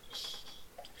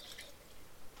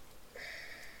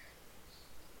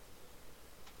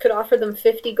 Could offer them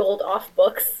 50 gold off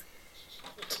books.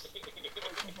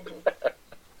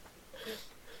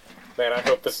 Man, I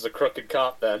hope this is a crooked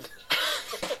cop then.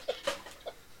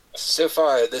 So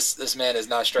far, this man is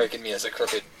not striking me as a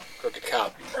crooked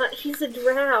cop. He's a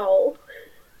drow.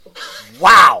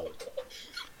 Wow!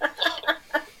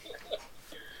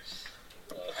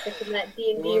 Checking that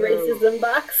D&D racism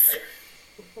box.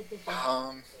 Do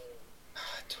I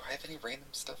have any random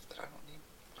stuff that I don't need?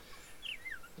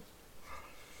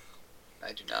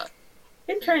 I do not.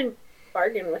 You can try and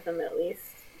bargain with them at least,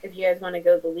 if you guys want to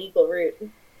go the legal route.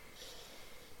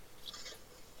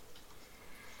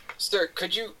 Sir,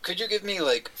 could you give me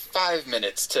like 5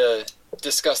 minutes to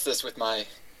discuss this with my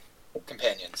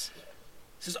companions?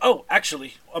 He says, "Oh,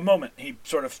 actually, a moment." He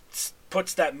sort of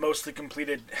puts that mostly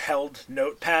completed held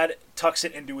notepad, tucks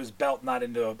it into his belt, not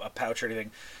into a pouch or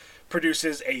anything,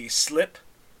 produces a slip,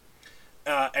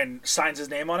 and signs his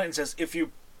name on it and says, "If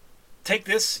you take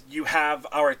this, you have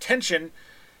our attention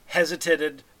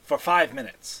hesitated for 5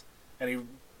 minutes." And he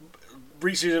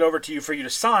reaches it over to you for you to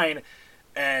sign,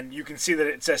 and you can see that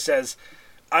it says,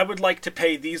 "I would like to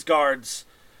pay these guards,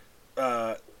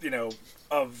 of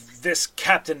this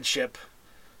captainship,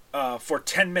 for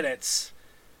 10 minutes,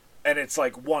 and it's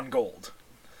like 1 gold.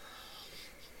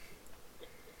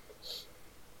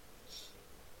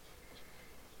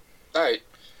 Alright.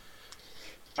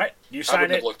 Alright, you I sign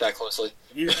wouldn't it. have looked that closely.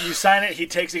 You sign it, he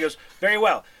takes it, he goes, "Very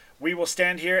well. We will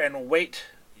stand here and wait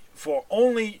for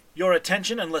only your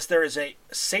attention unless there is a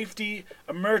safety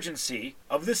emergency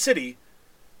of the city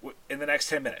in the next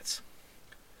 10 minutes.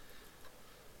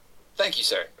 Thank you,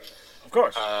 sir. Of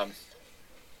course.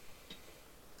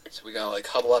 So we gonna like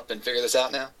huddle up and figure this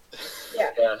out now?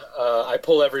 Yeah. Yeah, I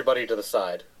pull everybody to the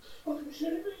side.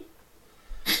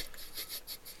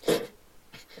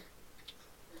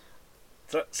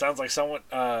 So, sounds like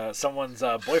someone's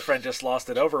boyfriend just lost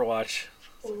at Overwatch.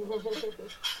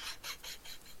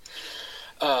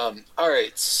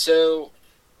 Alright, so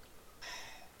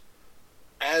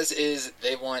as is,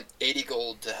 they want 80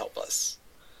 gold to help us.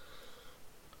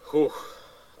 Whew.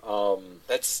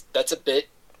 That's a bit.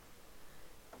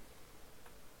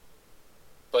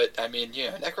 But I mean,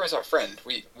 Necrow's our friend.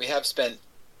 We have spent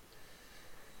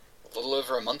a little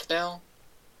over a month now.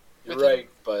 You're right,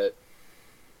 but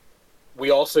we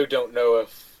also don't know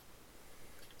if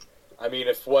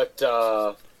what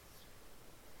hold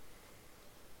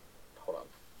on.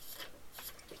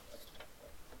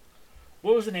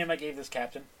 What was the name I gave this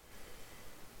captain?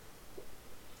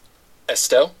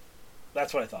 Estelle?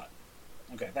 That's what I thought.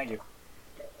 Okay, thank you.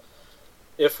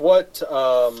 If what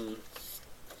I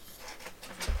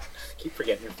keep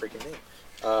forgetting your freaking name.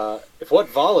 If what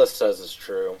Vala says is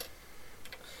true,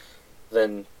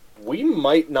 then we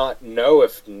might not know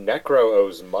if Necrow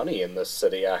owes money in this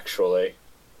city, actually.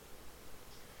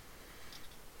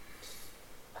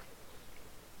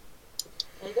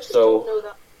 I guess we don't know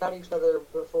that about each other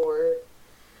before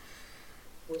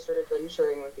we started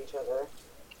venturing with each other.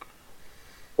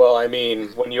 Well, I mean,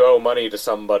 when you owe money to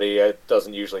somebody, it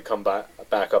doesn't usually come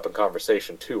back up in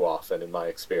conversation too often, in my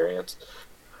experience.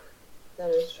 That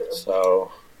is true.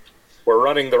 So, we're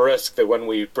running the risk that when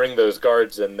we bring those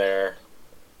guards in there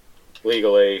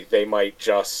legally, they might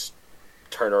just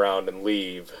turn around and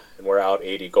leave, and we're out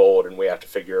 80 gold, and we have to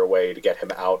figure a way to get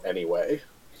him out anyway.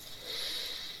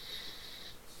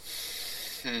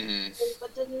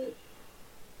 But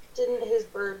didn't his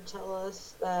bird tell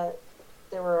us that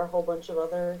there were a whole bunch of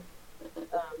other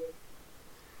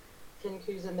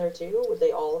Kinkus in there too? Would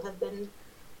they all have been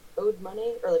owed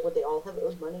money? Or would they all have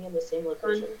owed money in the same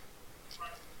location?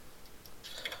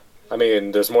 I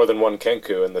mean, there's more than one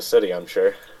Kenku in the city, I'm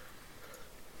sure,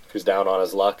 who's down on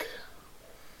his luck.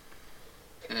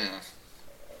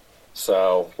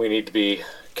 So, we need to be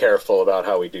careful about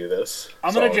how we do this.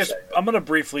 I'm gonna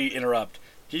briefly interrupt.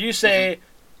 Did you say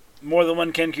more than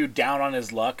one Kenku down on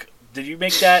his luck? Did you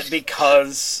make that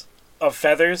because of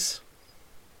feathers?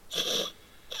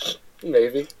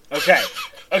 Maybe.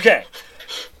 Okay.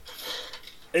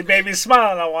 It made me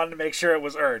smile, and I wanted to make sure it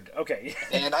was earned. Okay.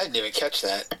 Man, I didn't even catch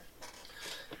that.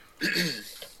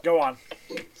 Go on.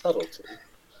 Subtlety.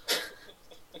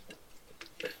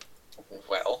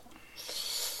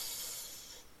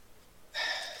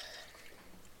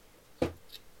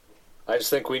 just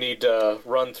think we need to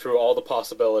run through all the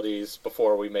possibilities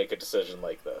before we make a decision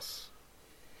like this.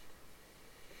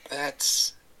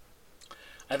 That's...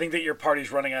 I think that your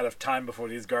party's running out of time before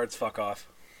these guards fuck off.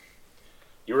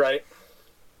 You're right.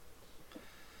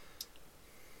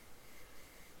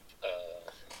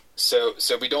 So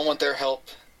we don't want their help.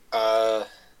 I'm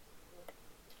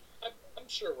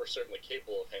sure we're certainly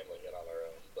capable of handling it on our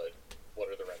own, but what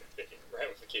are the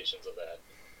ramifications of that?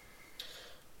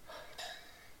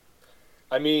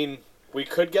 I mean, we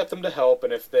could get them to help,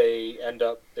 and if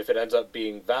it ends up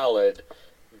being valid,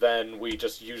 then we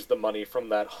just use the money from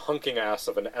that hunking ass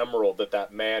of an emerald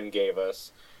that man gave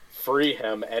us, free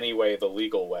him anyway the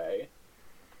legal way.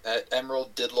 That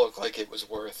emerald did look like it was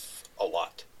worth a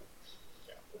lot.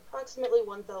 Approximately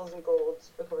 1,000 gold,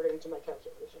 according to my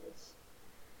calculations.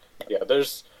 Yeah,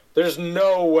 there's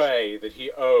no way that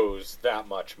he owes that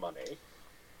much money,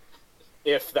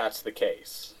 if that's the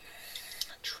case.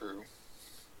 True.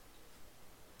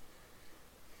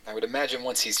 I would imagine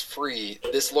once he's free,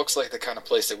 this looks like the kind of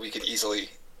place that we could easily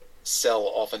sell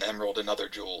off an emerald and other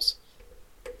jewels.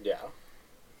 Yeah.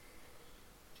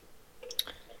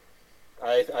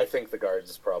 I think the guards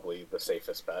is probably the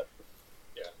safest bet.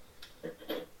 Yeah.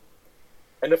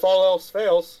 And if all else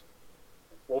fails,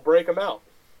 we'll break them out.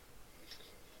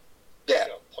 Yeah.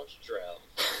 Punch drow.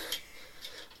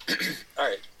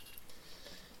 Alright.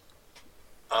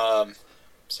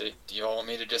 So do you all want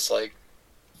me to just, like,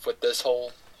 foot this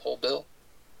whole bill?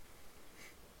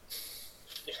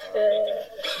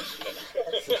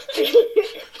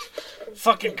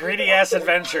 Fucking greedy ass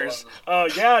adventures. Oh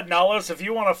yeah, Nollis, if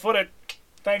you want to foot it,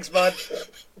 thanks, bud.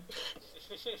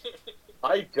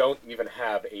 I don't even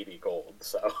have 80 gold,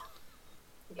 so...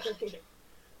 I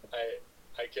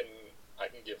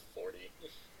can give 40.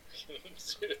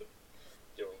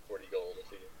 Give him 40 gold if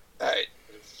he... Alright.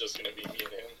 It's just gonna be me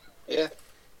and him. Yeah.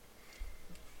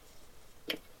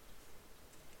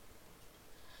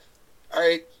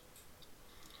 Alright.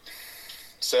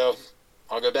 So,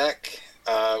 I'll go back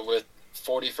with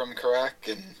 40 from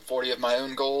Karak and 40 of my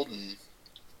own gold and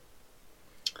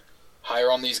hire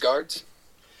on these guards.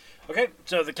 Okay,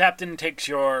 so the captain takes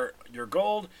your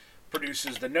gold,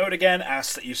 produces the note again,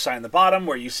 asks that you sign the bottom,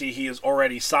 where you see he has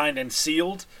already signed and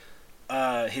sealed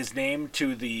his name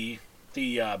to the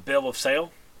bill of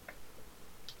sale.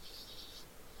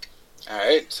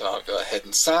 Alright, so I'll go ahead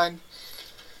and sign.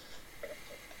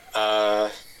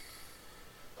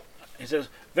 He says,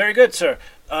 "Very good, sir.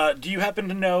 Do you happen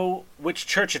to know which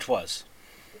church it was?"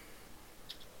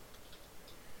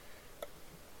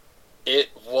 It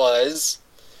was...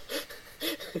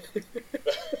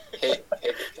 Hey,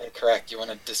 correct. You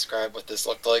want to describe what this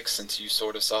looked like since you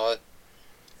sort of saw it?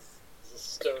 It's a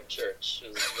stone church.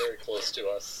 It was very close to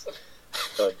us.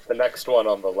 The next one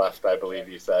on the left, I believe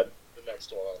you said. The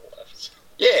next one on the left.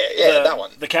 Yeah, that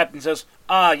one. The captain says,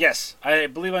 "Ah, yes, I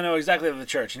believe I know exactly the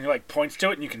church." And he points to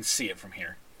it, and you can see it from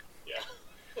here. Yeah.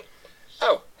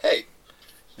 Oh, hey.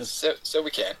 Yes. So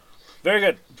we can. Very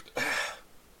good.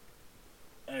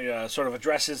 He sort of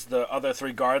addresses the other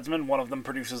three guardsmen. One of them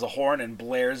produces a horn and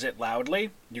blares it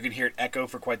loudly. You can hear it echo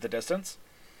for quite the distance.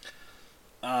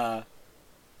 And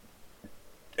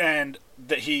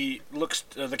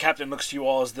the captain looks to you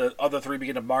all as the other three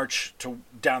begin to march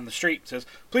down the street. Says,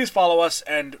 "Please follow us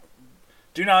and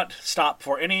do not stop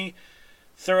for any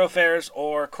thoroughfares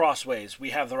or crossways.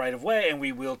 We have the right of way and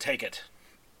we will take it."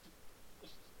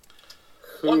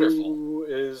 Wonderful.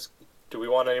 Do we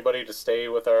want anybody to stay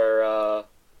with our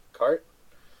cart?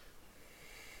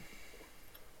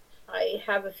 I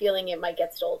have a feeling it might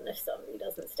get stolen if somebody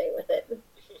doesn't stay with it.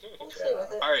 I'll stay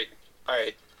with it. Alright.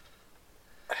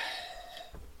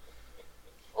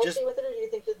 I'll Just- stay with it, or do you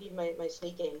think that'd be my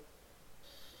sneaking?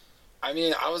 I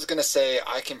mean, I was gonna say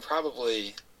I can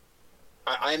probably...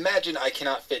 I imagine I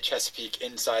cannot fit Chesapeake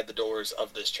inside the doors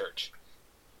of this church.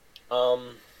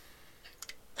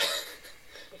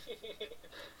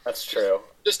 That's true.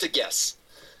 Just a guess.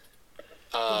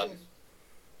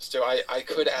 So I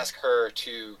could ask her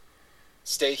to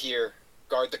stay here,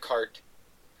 guard the cart,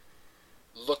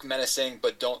 look menacing,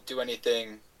 but don't do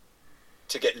anything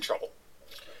to get in trouble.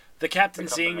 The captain,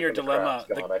 seeing your dilemma,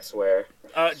 I swear.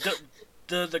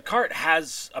 the cart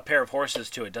has a pair of horses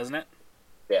to it, doesn't it?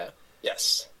 Yeah.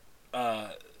 Yes.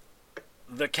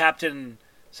 The captain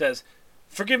says,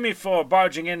 "Forgive me for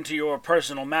barging into your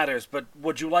personal matters, but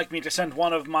would you like me to send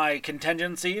one of my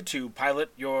contingency to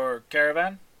pilot your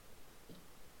caravan?"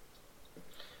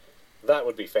 That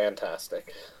would be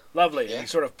fantastic. Lovely. Yeah. And he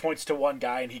sort of points to one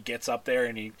guy, and he gets up there,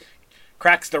 and he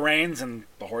cracks the reins, and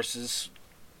the horses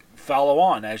follow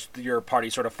on as your party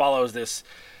sort of follows this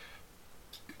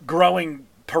growing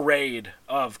parade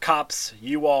of cops,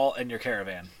 you all, and your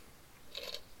caravan.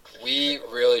 We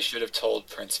really should have told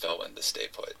Prince Felwyn to stay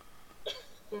put.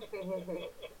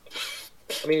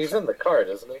 I mean, he's in the cart,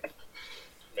 isn't he?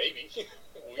 Maybe.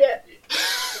 Yeah.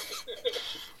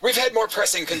 We've had more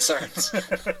pressing concerns.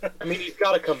 I mean, he's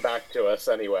got to come back to us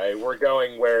anyway. We're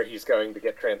going where he's going to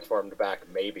get transformed back,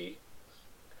 maybe.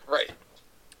 Right.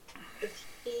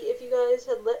 If you guys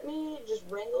had let me just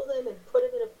wrangle him and put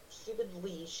him in a stupid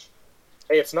leash.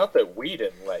 Hey, it's not that we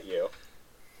didn't let you.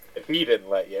 If he didn't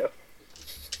let you.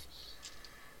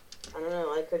 I don't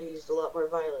know, I could have used a lot more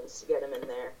violence to get him in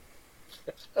there.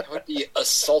 That would be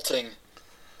assaulting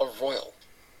a royal.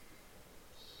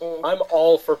 I'm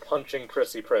all for punching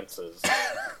prissy princes.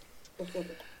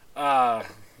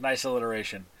 Nice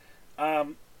alliteration.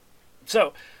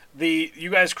 So, you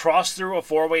guys cross through a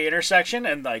 4-way intersection,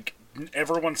 and, like,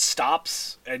 everyone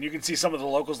stops, and you can see some of the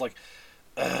locals like,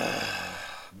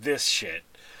 this shit.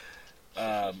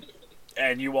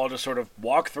 And you all just sort of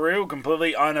walk through,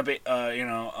 completely unhaltered,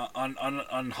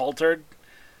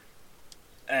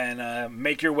 and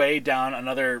make your way down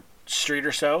another street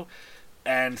or so,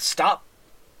 and stop.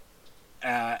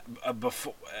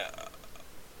 Before,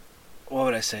 what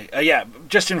would I say?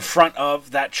 Just in front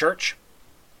of that church.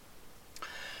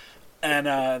 And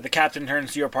the captain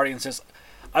turns to your party and says,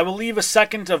 "I will leave a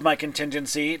second of my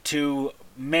contingency to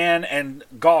man and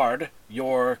guard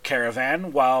your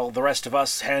caravan while the rest of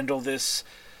us handle this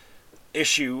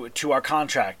issue to our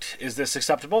contract. Is this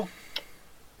acceptable?"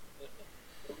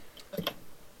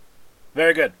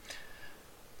 Very good.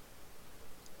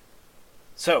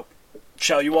 So,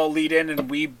 shall you all lead in and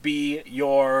we be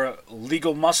your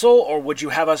legal muscle, or would you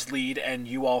have us lead and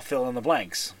you all fill in the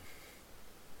blanks?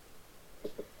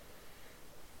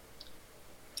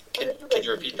 Can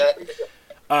you repeat that?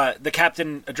 The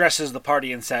captain addresses the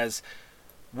party and says,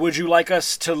 "Would you like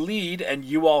us to lead and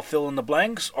you all fill in the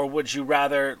blanks, or would you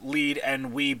rather lead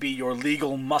and we be your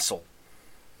legal muscle?"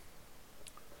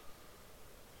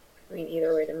 I mean,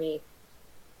 either way to me.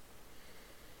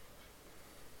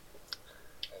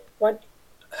 What?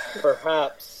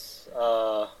 Perhaps,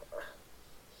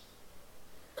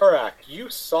 Karak, you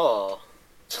saw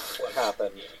what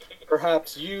happened.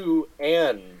 Perhaps you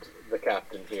and the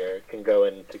captain here can go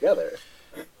in together.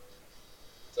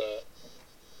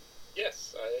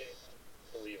 Yes, I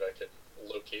believe I could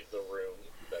locate the room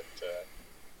that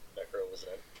Necrow was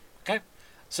in. Okay.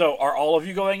 So, are all of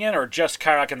you going in, or just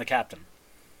Karak and the captain?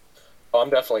 Oh,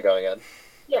 I'm definitely going in.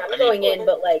 Yeah, I'm going in,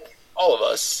 but like... All of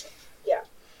us. Yeah.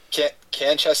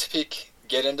 Can Chesapeake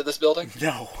get into this building?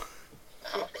 No.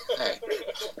 Oh, hey.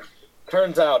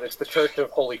 Turns out it's the Church of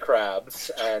Holy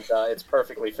Crabs, and it's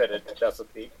perfectly fitted to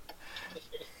Chesapeake.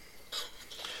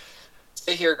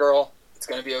 Stay here, girl. It's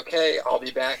gonna be okay. I'll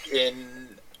be back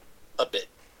in a bit.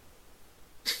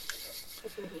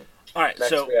 All right, Next,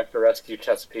 so we have to rescue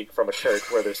Chesapeake from a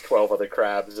church where there's 12 other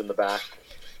crabs in the back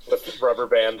with rubber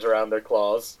bands around their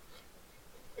claws.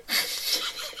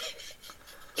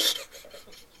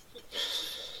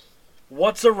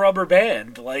 what's a rubber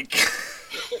band? Like,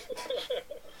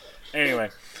 anyway,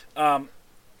 all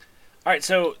right.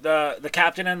 So the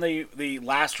captain and the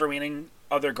last remaining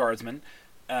other guardsmen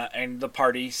and the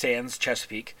party, sans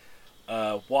Chesapeake,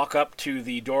 walk up to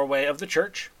the doorway of the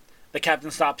church. The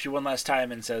captain stops you one last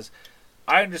time and says,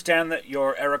 "I understand that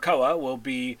your Arakoa will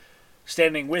be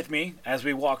standing with me as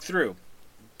we walk through,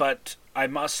 but I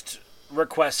must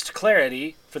request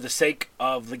clarity for the sake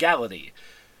of legality.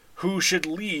 Who should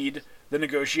lead the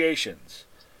negotiations?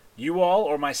 You all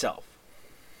or myself?"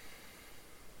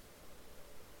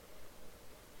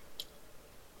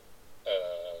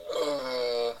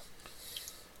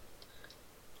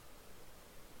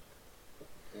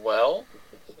 Well,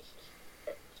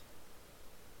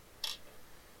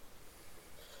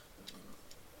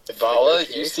 Vala,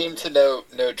 you seem to know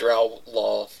drow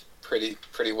law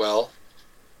pretty well.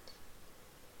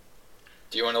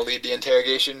 Do you want to lead the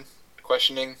interrogation,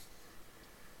 questioning?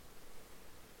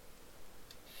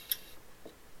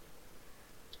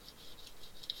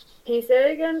 Can you say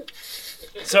it again?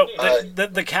 So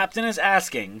the captain is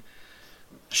asking,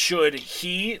 should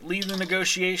he lead the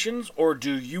negotiations, or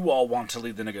do you all want to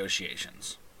lead the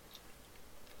negotiations?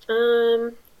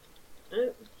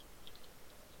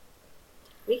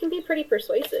 We can be pretty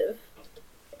persuasive.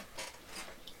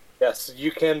 Yes,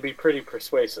 you can be pretty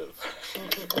persuasive.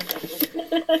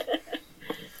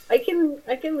 I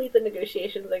can lead the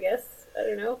negotiations, I guess. I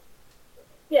don't know.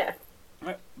 Yeah.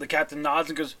 The captain nods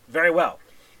and goes, "Very well.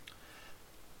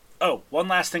 Oh, one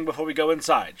last thing before we go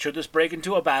inside. Should this break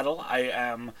into a battle, I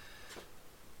am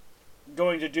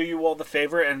going to do you all the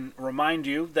favor and remind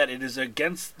you that it is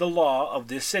against the law of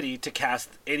this city to cast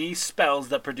any spells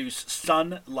that produce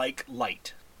sun-like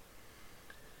light.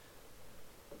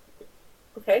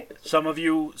 Okay. Some of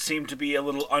you seem to be a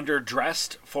little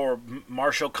underdressed for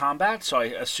martial combat, so I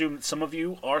assume that some of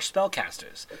you are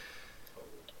spellcasters.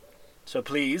 So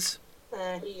please, He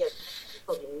got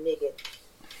fucking naked.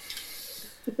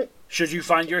 should you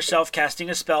find yourself casting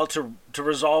a spell to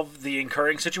resolve the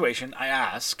incurring situation, I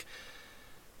ask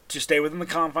to stay within the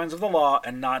confines of the law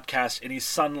and not cast any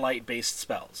sunlight-based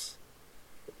spells.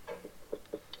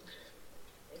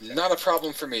 Not a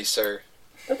problem for me, sir.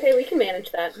 Okay, we can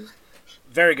manage that.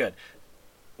 Very good.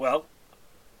 Well,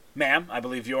 ma'am, I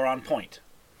believe you're on point.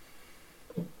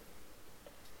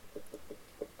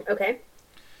 Okay.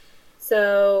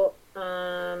 So,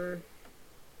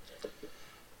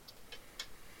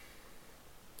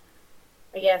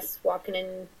 I guess walking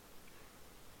in,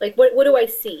 like, what do I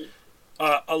see?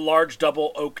 A large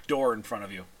double oak door in front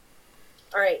of you.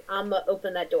 All right, I'm gonna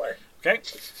open that door Okay?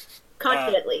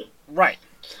 confidently. Right.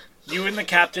 You and the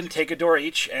captain take a door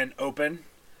each and open.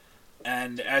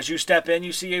 And as you step in,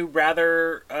 you see a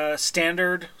rather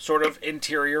standard sort of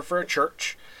interior for a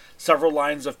church. Several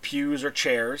lines of pews or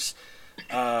chairs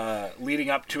leading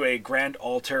up to a grand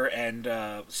altar and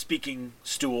speaking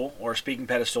stool or speaking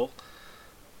pedestal.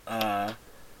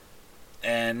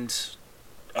 And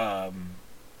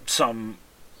some...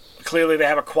 Clearly they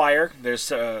have a choir.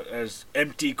 There's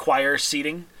empty choir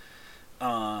seating.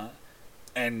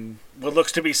 And what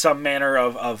looks to be some manner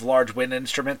of large wind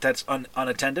instrument that's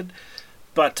unattended.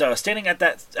 But standing at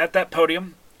that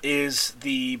podium is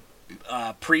the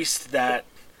priest that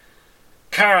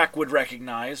Karak would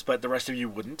recognize, but the rest of you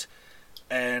wouldn't.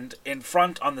 And in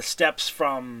front on the steps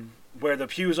from where the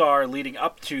pews are leading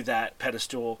up to that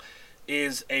pedestal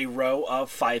is a row of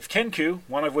 5 Kenku,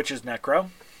 one of which is Necrow.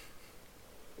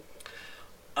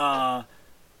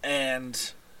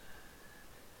 And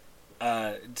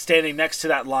standing next to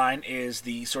that line is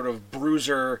the sort of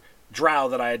bruiser drow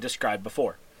that I had described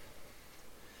before.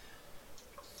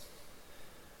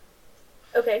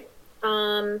 Okay.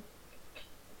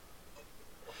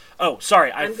 Oh,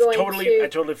 sorry, I I'm going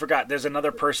totally forgot. There's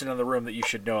another person in the room that you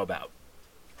should know about.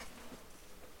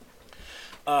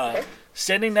 Okay.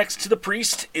 Standing next to the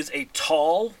priest is a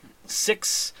tall,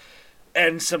 6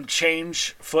 and some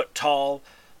change foot tall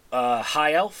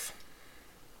high elf.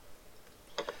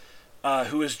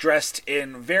 Who is dressed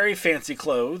in very fancy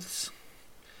clothes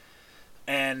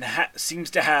and seems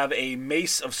to have a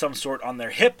mace of some sort on their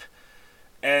hip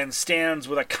and stands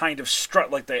with a kind of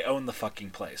strut like they own the fucking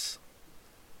place.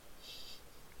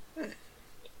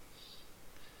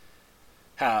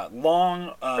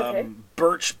 Long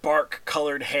birch bark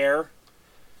colored hair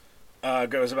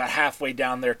goes about halfway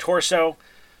down their torso,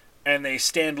 and they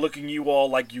stand looking you all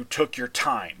like you took your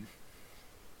time.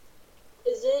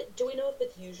 Do we know if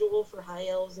it's usual for high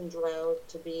elves and drow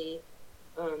to be,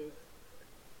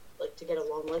 to get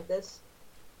along like this?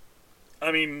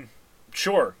 I mean,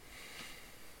 sure.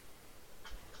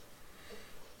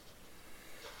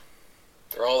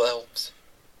 They're all elves.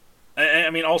 I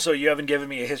mean, also, you haven't given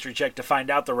me a history check to find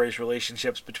out the race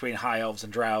relationships between high elves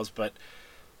and drows, but,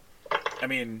 I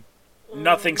mean,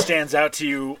 nothing stands out to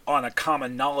you on a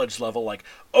common knowledge level like,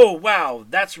 oh, wow,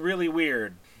 that's really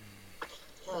weird.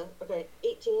 Okay,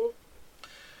 18.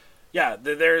 Yeah,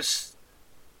 there's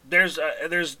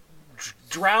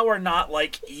drow are not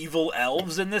like evil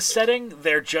elves in this setting.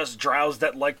 They're just drows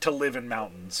that like to live in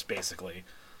mountains, basically.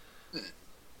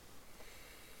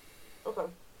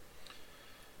 Okay.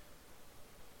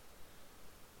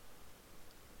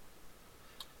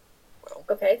 Well,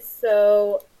 Okay,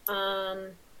 so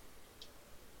I'm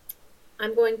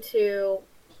going to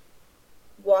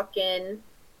walk in.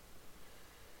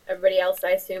 Everybody else,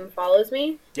 I assume, follows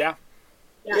me. Yeah.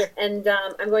 Yeah. And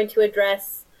I'm going to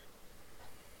address,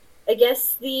 I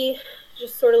guess,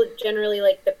 just sort of generally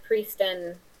like the priest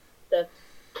and the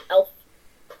elf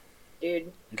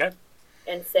dude. Okay.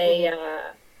 And say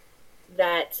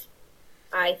that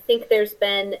I think there's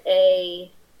been a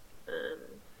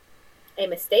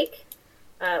mistake.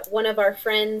 One of our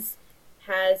friends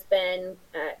has been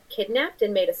kidnapped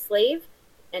and made a slave,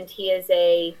 and he is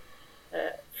a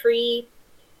free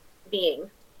being.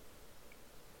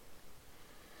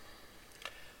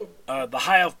 The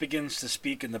high elf begins to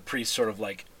speak, and the priest sort of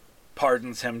like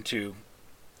pardons him to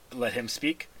let him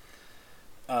speak.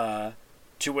 To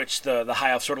which the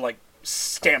high elf sort of like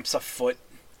stamps a foot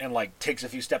and like takes a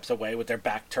few steps away with their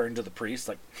back turned to the priest,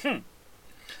 like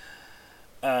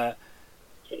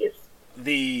Jeez.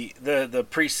 The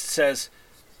priest says,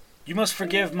 "You must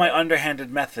forgive my underhanded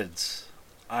methods.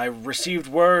 I received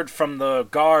word from the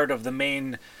guard of the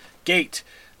main gate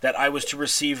that I was to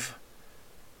receive,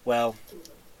 well,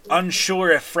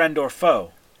 unsure if friend or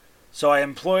foe. So I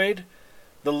employed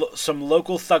some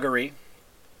local thuggery,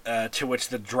 to which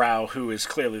the drow, who is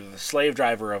clearly the slave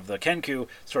driver of the Kenku,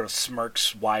 sort of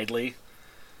smirks widely.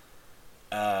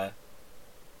 And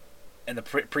the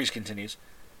priest continues,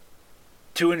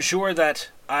 to ensure that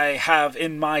I have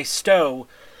in my stow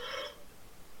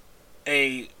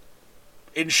a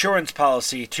insurance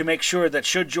policy to make sure that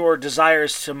should your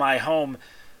desires to my home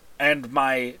and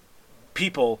my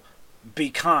people be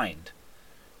kind,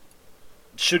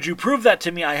 should you prove that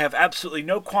to me, I have absolutely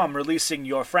no qualm releasing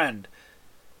your friend.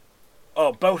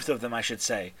 Oh, both of them, I should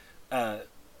say.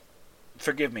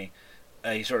 Forgive me.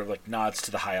 He sort of like nods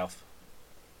to the high elf.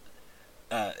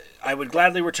 I would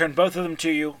gladly return both of them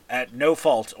to you at no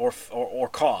fault or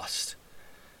cost.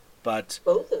 But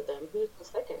Both of them? Who's the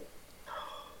second?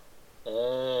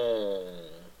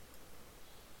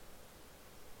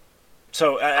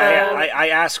 so I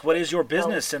ask, what is your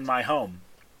business in my home?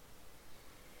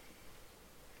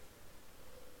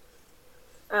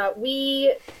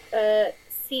 We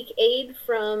seek aid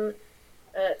from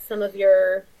some of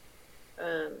your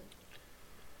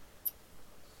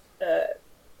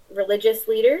religious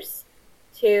leaders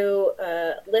to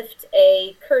lift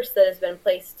a curse that has been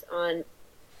placed on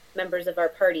members of our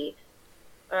party.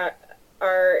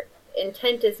 Our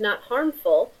intent is not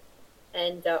harmful,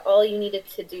 and all you needed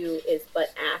to do is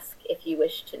but ask if you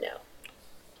wish to know.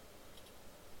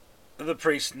 The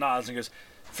priest nods and goes,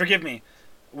 forgive me.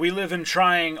 We live in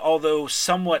trying, although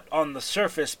somewhat on the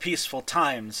surface, peaceful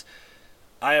times.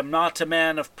 I am not a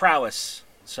man of prowess,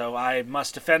 so I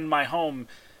must defend my home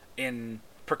in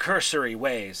precursory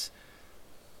ways.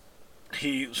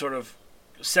 He sort of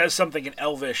says something in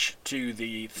Elvish to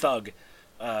the thug.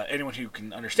 Anyone who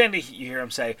can understand it, you hear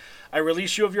him say, I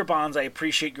release you of your bonds, I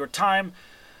appreciate your time.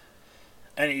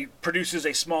 And he produces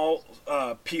a small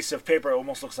piece of paper. It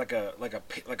almost looks like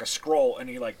a scroll, and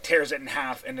he like tears it in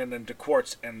half and then into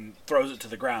quartz and throws it to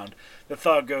the ground. The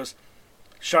thug goes,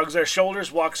 shrugs their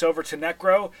shoulders, walks over to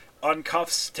Necrow,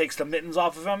 uncuffs, takes the mittens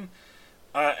off of him,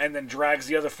 and then drags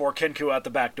the other 4 Kenku out the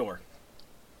back door.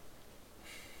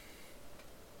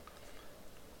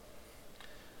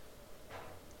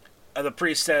 The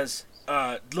priest says,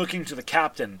 looking to the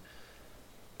captain,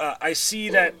 I see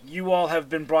that you all have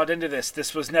been brought into this.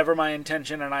 This was never my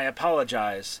intention, and I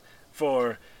apologize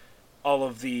for all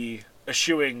of the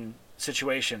eschewing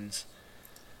situations.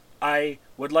 I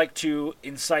would like to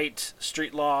incite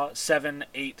Street Law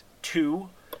 782,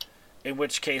 in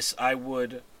which case I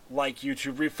would like you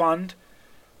to refund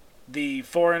the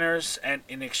foreigners, and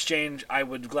in exchange I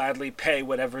would gladly pay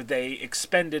whatever they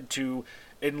expended to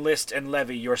enlist and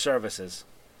levy your services.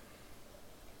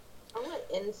 I want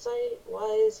insight.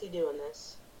 Why is he doing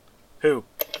this? Who?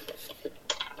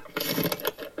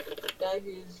 The guy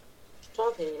who's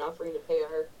talking and offering to pay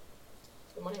her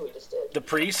the money we just did. The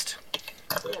priest?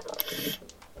 Yeah.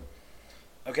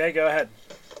 Okay, go ahead.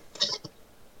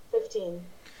 15.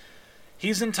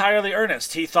 He's entirely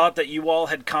earnest. He thought that you all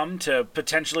had come to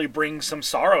potentially bring some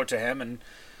sorrow to him, and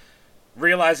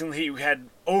realizing that he had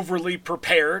overly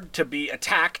prepared to be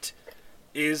attacked,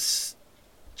 is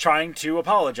trying to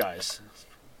apologize.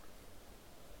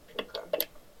 Okay.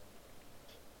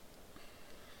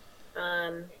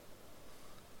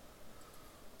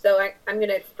 So I'm going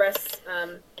to express,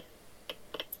 I'm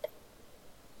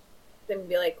going to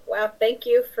be like, wow, thank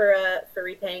you for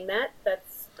repaying that.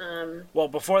 That's, Well,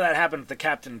 before that happens, the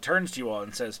captain turns to you all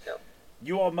and says, No.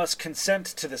 You all must consent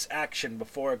to this action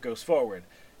before it goes forward.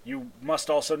 You must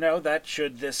also know that,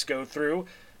 should this go through,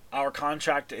 our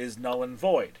contract is null and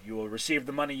void. You will receive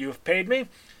the money you have paid me.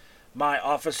 My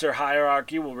officer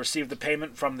hierarchy will receive the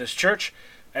payment from this church,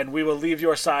 and we will leave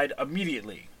your side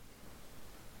immediately.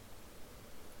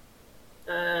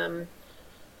 Look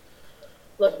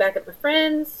back at my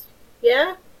friends.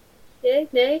 Yeah? Yay?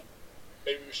 Nay?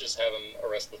 Maybe we should just have him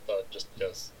arrest the thug just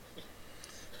because.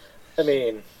 I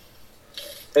mean,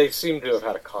 they seem to have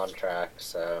had a contract,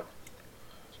 so.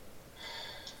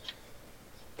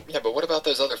 Yeah, but what about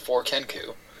those other 4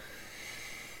 Kenku?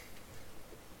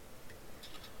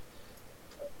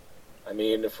 I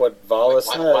mean, if what Vala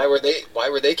said... Why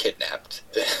were they kidnapped?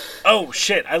 Oh,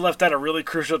 shit, I left out a really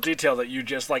crucial detail that you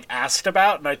just, asked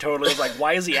about, and I totally was like,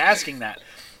 why is he asking that?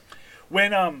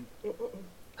 When,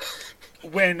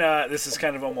 this is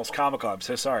kind of almost comical, I'm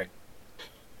so sorry.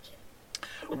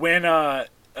 When, the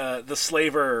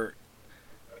slaver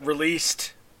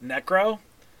released Necrow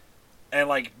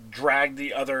and, dragged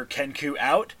the other Kenku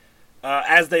out,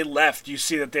 as they left, you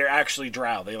see that they're actually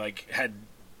drow. They, had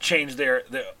changed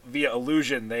via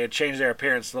illusion. They had changed their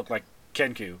appearance to look like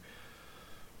Kenku,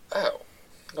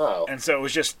 Oh. and so it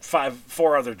was just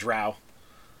 4 other drow.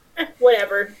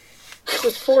 Whatever.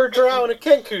 There's 4 drow in a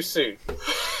Kenku suit.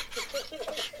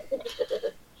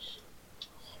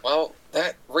 Well,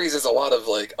 that raises a lot of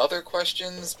other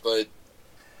questions, but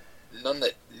none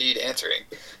that need answering.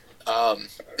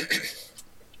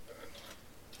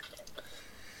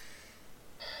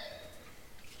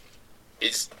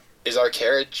 Is our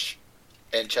carriage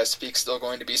and Chesapeake still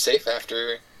going to be safe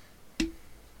after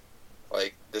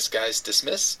this guy's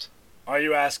dismissed? Are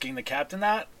you asking the captain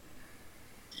that?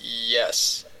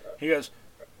 Yes. He goes,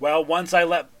 well, once I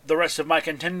let the rest of my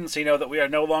contingency know that we are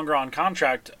no longer on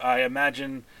contract, I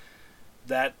imagine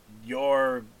that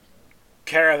your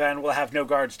caravan will have no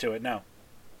guards to it, no.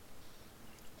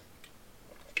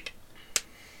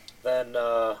 Then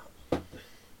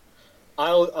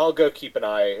I'll go keep an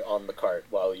eye on the cart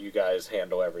while you guys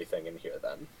handle everything in here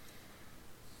then.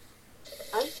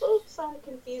 I'm so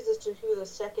confused as to who the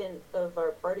second of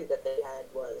our party that they had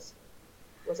was.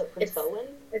 Was it Prince Felwyn?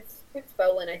 It's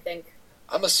Felwyn, I think.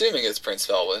 I'm assuming it's Prince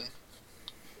Felwyn.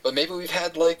 But maybe we've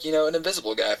had, an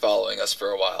invisible guy following us for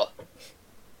a while.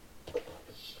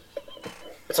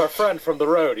 It's our friend from the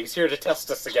road. He's here to test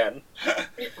us again.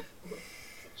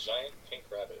 Giant pink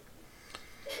rabbit.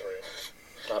 Don't worry.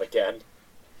 Not again.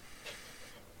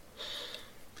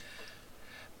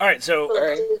 Alright, so... But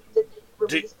Alright. Did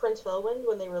they release Prince Felwyn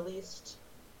when they released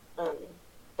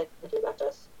Kenku back to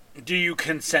us? do you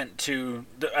consent to...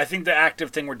 I think the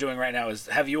active thing we're doing right now is,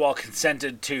 have you all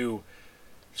consented to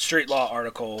street law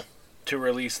article to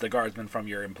release the guardsmen from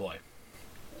your employ?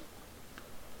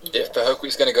 If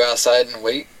Pahoku's going to go outside and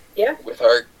wait with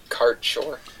our cart,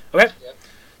 sure. Okay. Yep.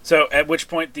 So, at which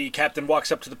point the captain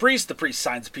walks up to the priest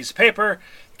signs a piece of paper,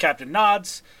 the captain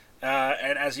nods,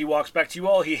 and as he walks back to you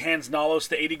all, he hands Nalos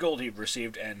the 80 gold he'd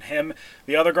received, and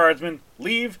the other guardsmen,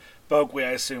 leave. Pahoku,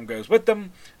 I assume, goes with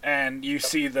them, and you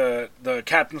see the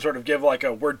captain sort of give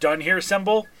a "we're done here"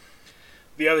 symbol.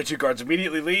 The other 2 guards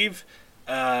immediately leave,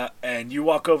 and you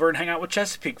walk over and hang out with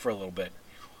Chesapeake for a little bit.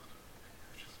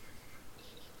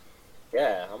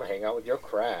 Yeah, I'm gonna hang out with your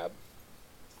crab.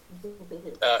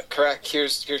 Correct.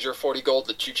 Here's your 40 gold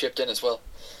that you chipped in as well.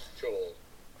 Cool.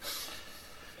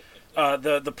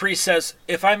 The priest says,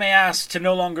 if I may ask to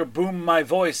no longer boom my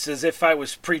voice as if I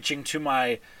was preaching to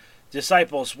my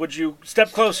disciples, would you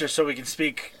step closer so we can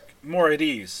speak more at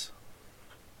ease?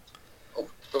 Oh,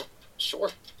 sure.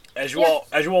 As you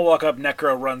all walk up,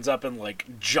 Necrow runs up and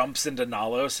jumps into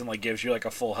Nalos and gives you a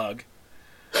full hug.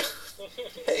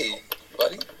 Hey,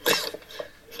 buddy.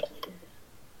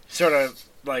 Sort of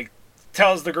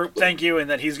tells the group thank you and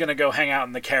that he's gonna go hang out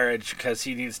in the carriage because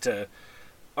he needs to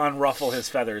unruffle his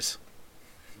feathers.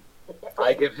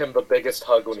 I give him the biggest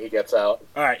hug when he gets out.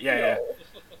 All right, yeah.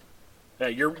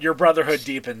 Your brotherhood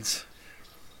deepens.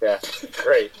 Yeah,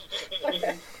 great.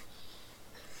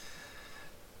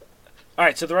 All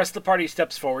right, so the rest of the party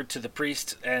steps forward to the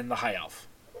priest and the high elf.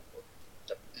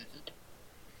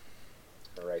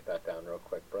 I'll write that down real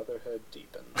quick. Brotherhood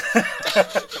deepens.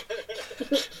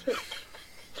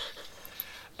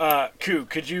 Ku,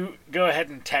 could you go ahead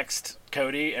and text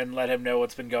Cody and let him know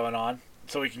what's been going on,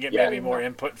 so we can get maybe more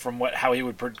input from how he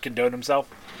would condone himself,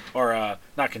 or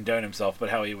not condone himself, but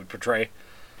how he would portray.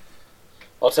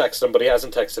 I'll text him, but he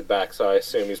hasn't texted back, so I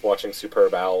assume he's watching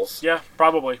Superb Owls. Yeah,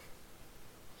 probably.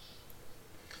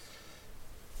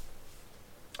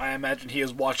 I imagine he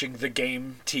is watching the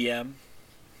game TM.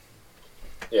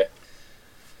 Yeah.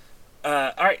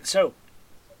 Alright, so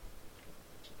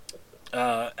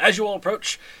as you all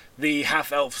approach, the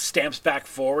half-elf stamps back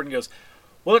forward and goes,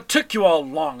 well, it took you all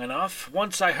long enough.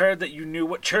 Once I heard that you knew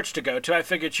what church to go to, I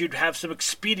figured you'd have some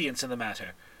expedience in the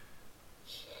matter.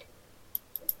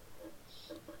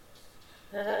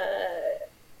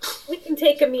 We can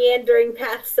take a meandering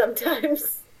path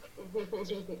sometimes. Do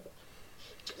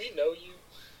we know you?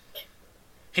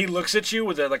 He looks at you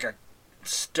with a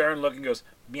stern look and goes,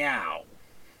 meow.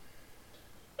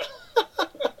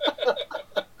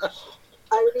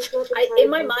 In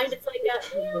my mind, it's like a...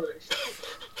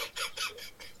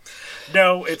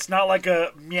 No, it's not like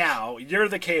a meow. You're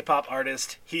the K-pop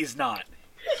artist. He's not.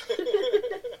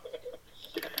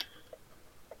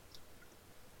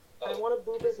 I want to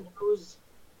boob his nose.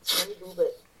 Let me boob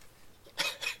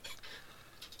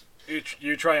it.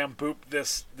 You try and boop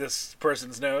this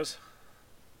person's nose?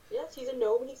 Yes, he's a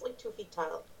gnome and he's 2 feet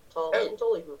tall. I can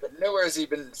totally boob it. Nowhere has he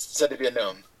been said to be a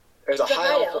gnome. There's a He's a high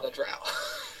high elf elf. and a drow.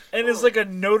 And is a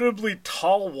notably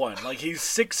tall one. He's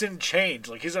 6 and change.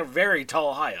 He's a very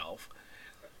tall high elf.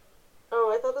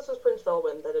 Oh, I thought this was Prince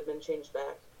Felwyn that had been changed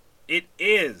back. It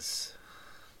is.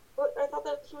 thought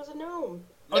that he was a gnome.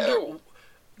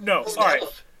 No. All right.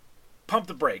 Pump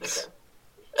the brakes.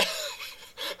 Okay.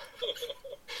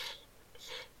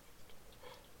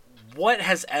 What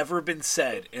has ever been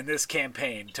said in this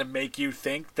campaign to make you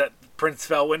think that Prince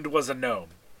Felwind was a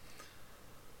gnome?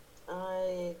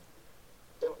 I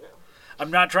don't know. I'm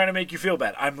not trying to make you feel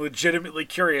bad. I'm legitimately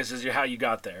curious as to how you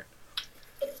got there.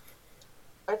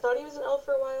 I thought he was an elf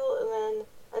for a while, and then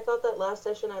I thought that last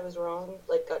session I was wrong.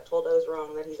 Like, got told I was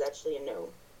wrong, that he's actually a gnome.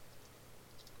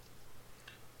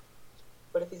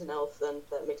 But if he's an elf, then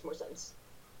that makes more sense.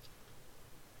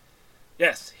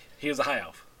 Yes, he is a high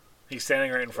elf. He's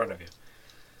standing right in front of you.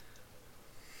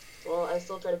 Well, I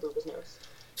still try to boop his nose.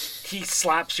 He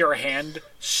slaps your hand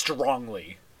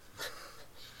strongly.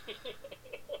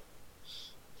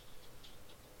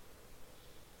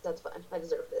 That's fine. I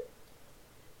deserved it.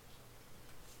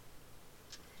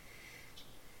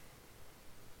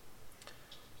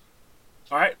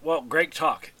 All right, well, great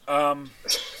talk.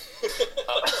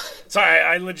 Sorry,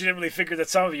 I legitimately figured that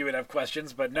some of you would have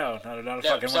questions, but no, not a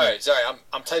fucking sorry, one. sorry.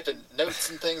 I'm typing notes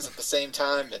and things at the same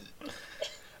time and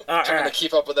trying right. to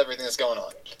keep up with everything that's going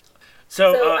on.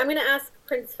 So I'm going to ask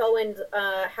Prince Felwind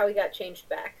how he got changed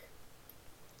back.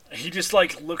 he just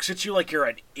looks at you like you're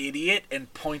an idiot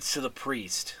and points to the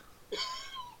priest.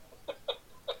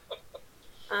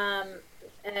 I'm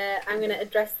going to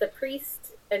address the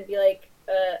priest and be like,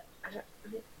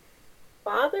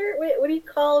 Father? What do you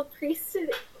call a priest?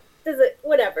 Does it?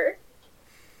 Whatever.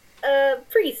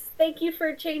 Priest, thank you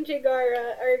for changing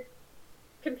our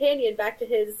companion back to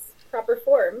his proper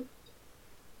form.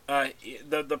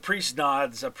 The priest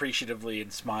nods appreciatively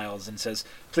and smiles and says,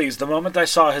 "Please, the moment I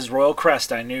saw his royal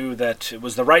crest, I knew that it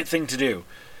was the right thing to do.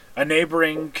 A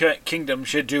neighboring kingdom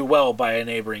should do well by a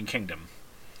neighboring kingdom."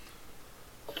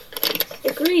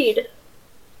 Agreed.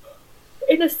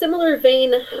 In a similar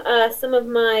vein, some of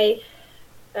my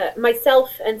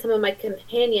myself and some of my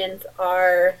companions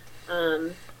are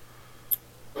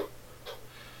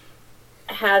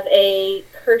have a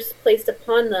curse placed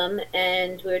upon them,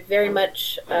 and we would very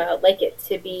much like it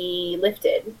to be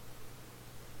lifted.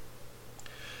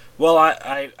 Well,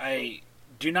 I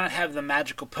do not have the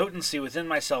magical potency within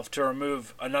myself to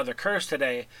remove another curse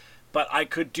today, but I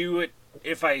could do it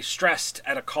if I stressed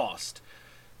at a cost.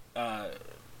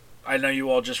 I know you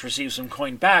all just received some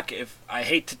coin back. If I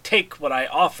hate to take what I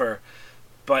offer,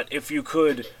 but if you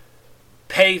could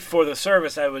pay for the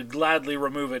service, I would gladly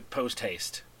remove it post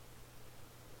haste.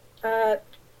 I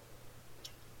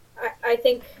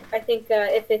think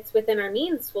if it's within our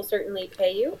means, we'll certainly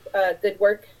pay you. Good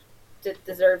work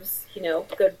deserves,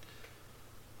 good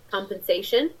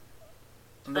compensation.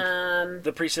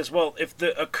 The priest says, "Well, if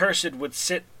the accursed would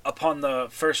sit upon the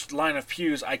first line of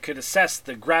pews, I could assess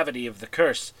the gravity of the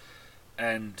curse,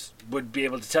 and would be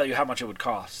able to tell you how much it would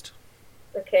cost."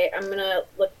 Okay, I'm gonna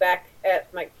look back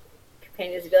at my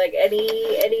companions and be like,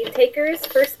 "Any takers?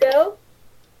 First go."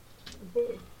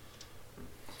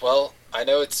 Well, I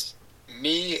know it's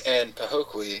me and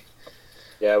Pahokli.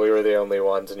 Yeah, we were the only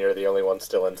ones, and you're the only one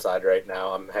still inside right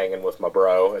now. I'm hanging with my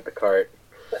bro at the cart.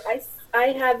 But I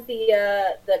have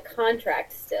the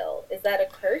contract still. Is that a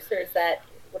curse, or is that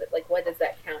what does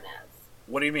that count as?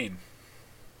 What do you mean?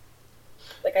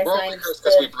 Like I We're only signed cursed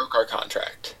because we broke our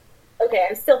contract. Okay,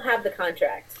 I still have the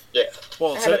contract. Yeah.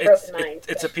 Well, I so have a broken mind.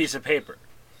 it's a piece of paper.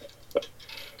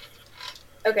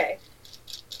 Okay.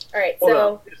 All right. Well, So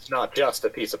no, it's not just a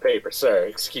piece of paper, sir.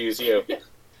 Excuse you.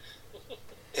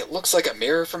 It looks like a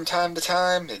mirror from time to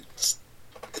time. It's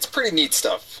pretty neat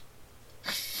stuff.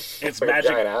 It's Like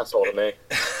magic. a giant asshole to me.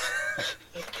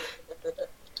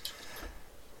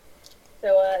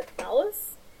 so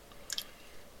Alice?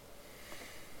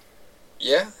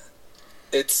 Yeah.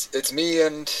 It's me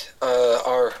and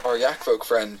our yak folk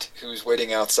friend who's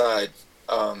waiting outside.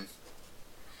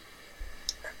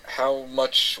 How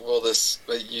much will this?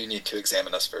 You need to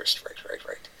examine us first.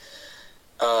 Right.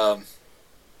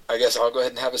 I guess I'll go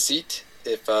ahead and have a seat.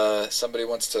 If somebody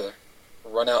wants to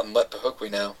run out and let Pahokwi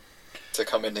know to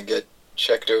come in and get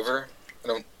checked over, I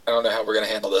don't know how we're gonna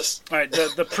handle this. All right.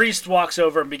 The priest walks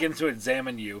over and begins to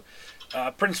examine you.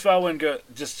 Prince Felwyn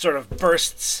just sort of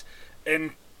bursts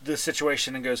in the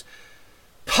situation and goes,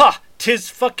 "Pah! 'Tis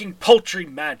fucking poultry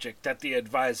magic that the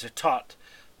advisor taught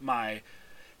my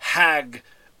hag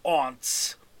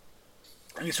aunts."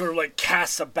 And he sort of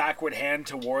casts a backward hand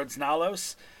towards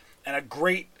Nalos, and a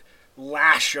great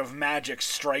lash of magic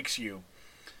strikes you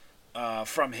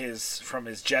from his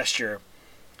gesture,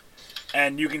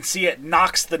 and you can see it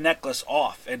knocks the necklace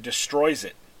off and destroys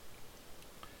it.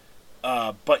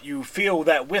 But you feel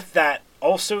that with that,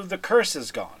 also the curse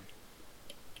is gone.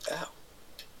 Oh.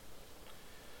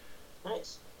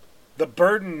 Nice. the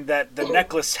burden that the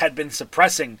necklace had been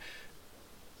suppressing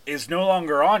is no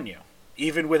longer on you,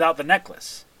 even without the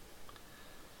necklace.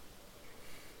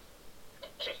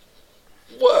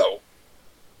 Whoa.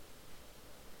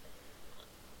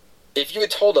 If you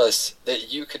had told us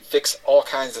that you could fix all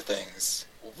kinds of things,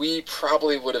 we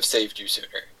probably would have saved you sooner.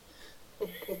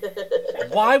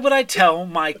 Why would I tell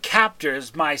my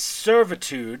captors, my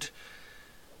servitude,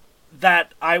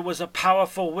 that I was a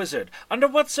powerful wizard? Under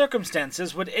what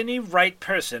circumstances would any right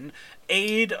person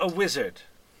aid a wizard?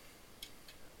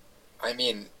 I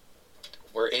mean,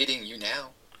 we're aiding you now.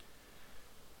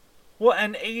 What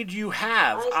an aid you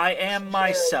have. I am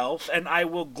myself, and I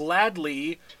will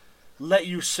gladly let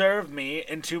you serve me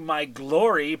into my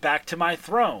glory back to my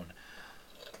throne.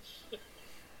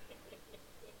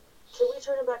 Should we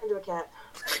turn him back into a cat?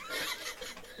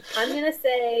 I'm going to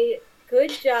say,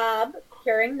 good job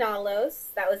curing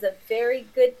Nalos. That was a very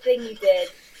good thing you did.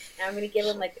 And I'm going to give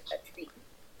him, like, a treat.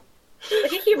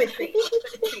 Like a human treat.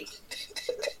 A treat.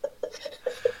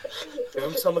 Give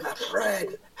him some of that bread.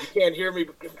 You can't hear me,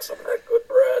 but give him some of that good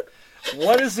bread.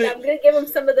 What is it? Yeah, I'm going to give him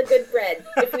some of the good bread,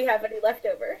 if we have any left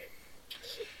over.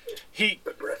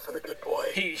 Good bread for the good boy.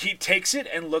 He takes it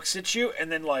and looks at you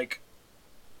and then, like,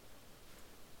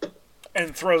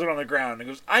 and throws it on the ground and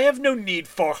goes, I have no need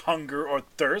for hunger or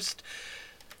thirst.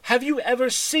 Have you ever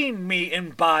seen me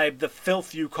imbibe the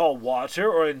filth you call water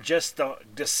or ingest the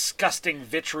disgusting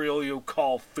vitriol you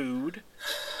call food?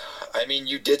 I mean,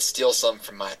 you did steal some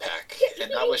from my pack,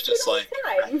 and that was just like...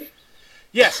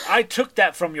 Yes, I took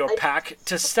that from your pack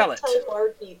to sell it. Tell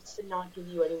barkeeps to not give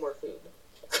you any more food.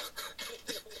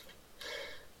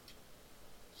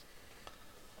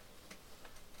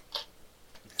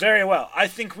 Very well. I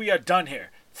think we are done here.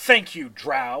 Thank you,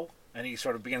 Drow. And he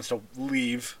sort of begins to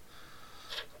leave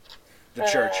the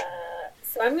church.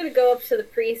 So I'm going to go up to the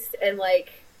priest and,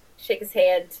 like, shake his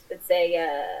hand and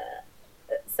say,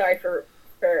 sorry for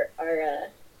our...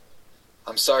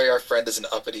 I'm sorry our friend is an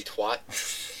uppity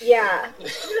twat. Yeah, I'm going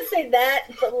to say that,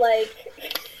 but, like,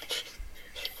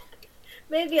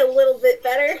 maybe a little bit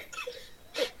better.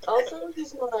 Also,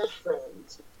 he's not our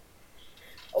friend.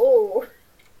 Oh,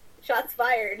 shots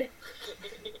fired.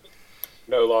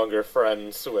 No longer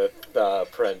friends with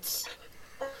Prince.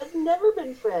 I've never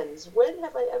been friends. When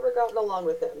have I ever gotten along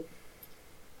with him?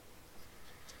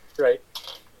 Right.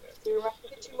 You remind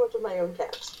me too much of my own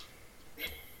cats.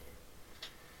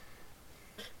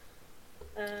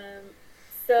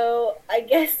 So I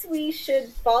guess we should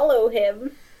follow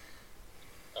him.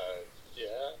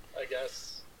 Yeah, I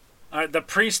guess. All right, the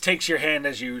priest takes your hand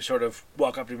as you sort of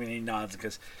walk up to him and he nods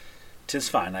because 'tis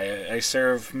fine. I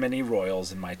serve many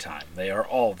royals in my time. They are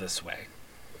all this way.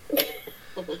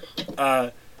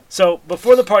 So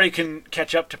before the party can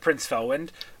catch up to Prince Felwind,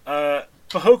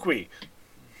 Pahokwi,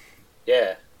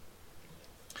 Yeah.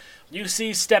 you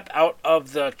see step out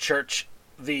of the church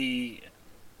the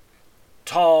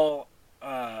tall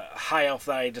high elf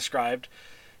that I described,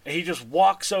 and he just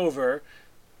walks over,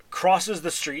 crosses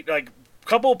the street. Like, a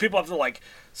couple of people have to, like,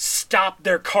 stop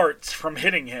their carts from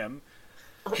hitting him.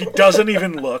 He doesn't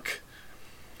even look.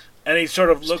 And he sort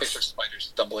of Just looks... picture spiders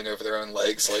stumbling over their own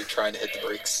legs, like, trying to hit the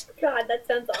brakes. God, that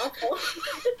sounds awful.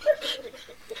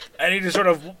 And he just sort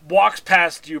of walks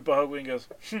past you, Pahokwi, and goes,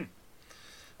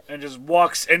 and just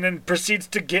walks, and then proceeds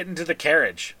to get into the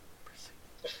carriage.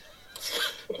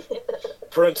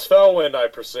 Prince Felwind, I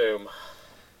presume.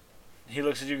 He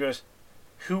looks at you and goes,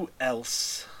 who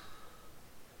else?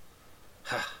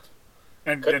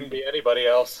 And Couldn't be anybody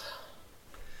else.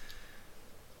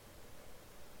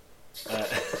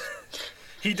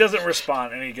 he doesn't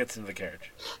respond, and he gets into the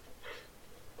carriage.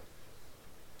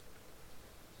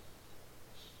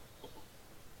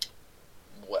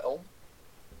 Well,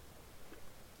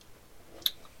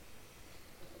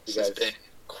 You this has guys- been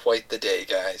quite the day,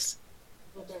 guys.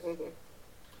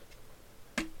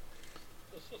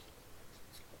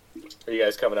 Are you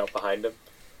guys coming out behind him?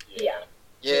 Yeah.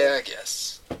 Yeah, I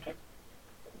guess.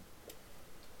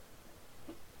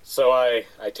 So I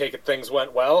take it things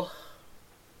went well,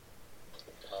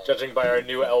 judging by our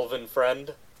new elven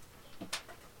friend.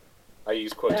 I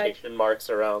use quotation marks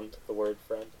around the word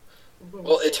friend.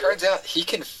 Well, it turns out he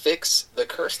can fix the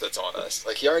curse that's on us.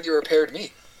 Like, he already repaired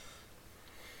me.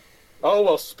 Oh,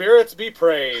 well, spirits be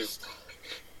praised.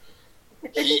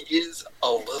 He is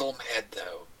a little mad,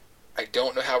 though. I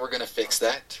don't know how we're going to fix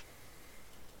that.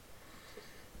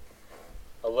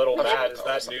 A little I'm sure mad, it's is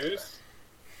that always news?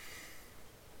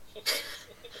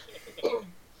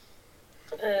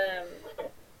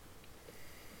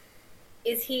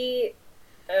 Is he,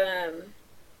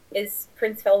 is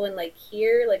Prince Felwyn, like,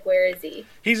 here? Like, where is he?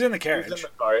 He's in the He's carriage. in the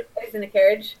cart. Oh, he's in the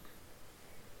carriage?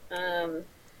 I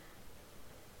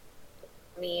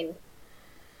mean,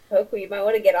 Hoku, you might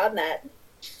want to get on that.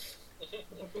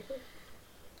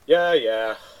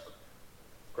 Yeah.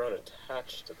 Grown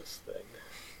attached to this thing.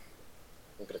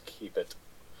 I'm gonna keep it.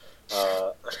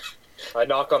 I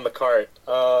knock on the cart.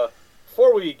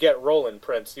 Before we get rolling,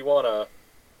 Prince, you wanna,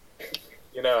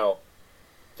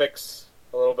 fix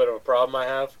a little bit of a problem I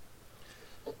have?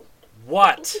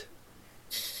 What?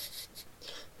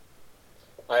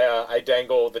 I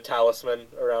dangle the talisman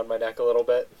around my neck a little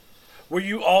bit. Were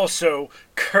you also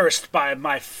cursed by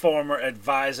my former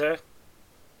advisor?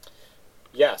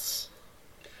 Yes.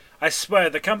 I swear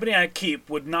the company I keep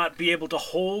would not be able to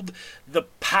hold the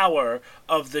power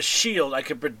of the shield I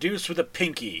could produce with a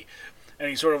pinky. And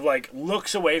he sort of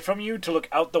looks away from you to look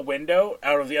out the window,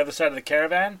 out of the other side of the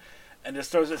caravan, and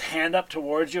just throws his hand up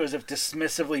towards you as if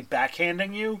dismissively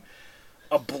backhanding you.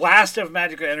 A blast of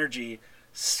magical energy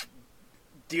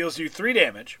deals you 3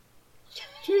 damage.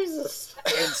 Jesus.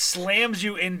 And slams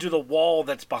you into the wall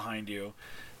that's behind you.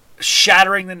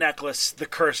 Shattering the necklace, the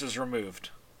curse is removed.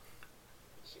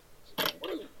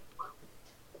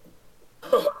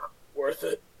 Worth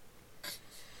it.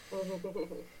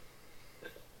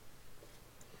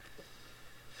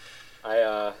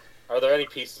 Are there any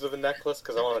pieces of the necklace?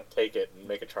 Because I want to take it and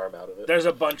make a charm out of it. There's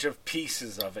a bunch of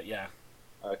pieces of it, yeah.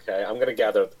 Okay, I'm gonna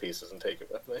gather up the pieces and take it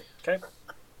with me. Okay.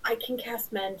 I can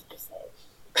cast Mend to save.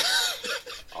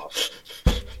 Awesome.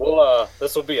 Well,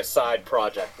 this will be a side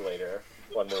project later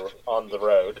when we're on the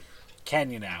road.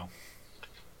 Can you now?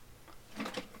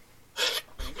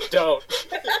 Don't.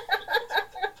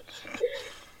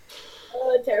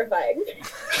 Oh, terrifying.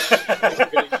 I'm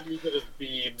gonna use it as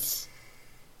beads.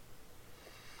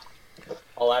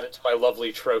 I'll add it to my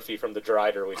lovely trophy from the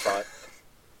Drider we fought.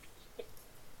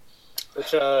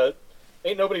 Which,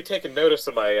 ain't nobody taking notice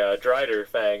of my Drider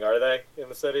fang, are they, in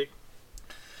the city?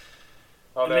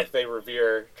 I don't know if they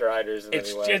revere Driders in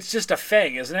any way. It's just a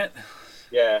fang, isn't it?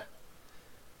 Yeah.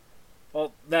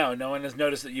 Well, no one has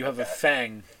noticed that you have a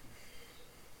fang.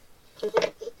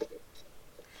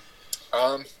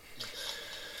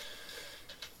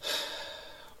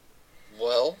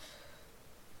 Well,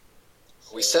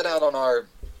 we set out on our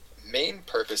main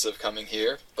purpose of coming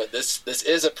here, but this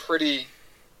is a pretty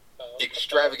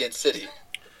extravagant city.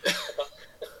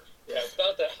 Yeah,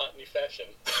 about that hot new fashion.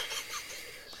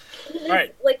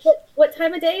 Right. Like, what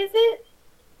time of day is it?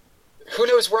 Who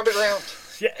knows? We're underground.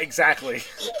 Yeah, exactly.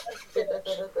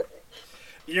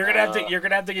 You're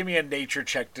gonna have to give me a nature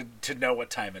check to know what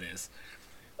time it is.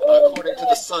 According to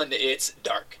the sun, it's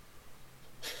dark.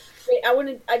 Wait, I'm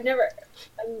gonna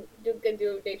do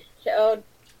a nature check. Oh,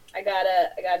 I got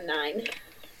a 9.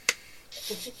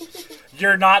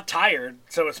 You're not tired,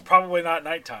 so it's probably not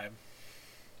nighttime.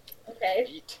 Okay.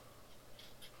 Eat.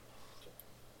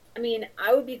 I mean,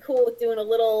 I would be cool with doing a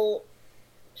little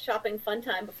shopping fun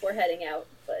time before heading out,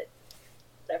 but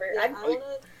whatever. Yeah, I want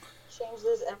to change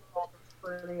this emerald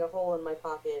burning a hole in my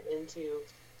pocket into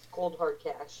gold hard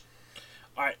cash.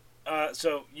 All right.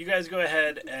 So you guys go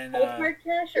ahead and. Gold hard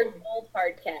cash or gold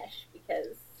hard cash?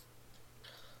 Because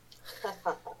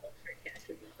hard cash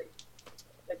would be pretty.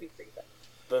 That'd be pretty fun.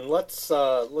 Then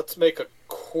let's make a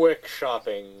quick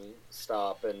shopping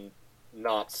stop and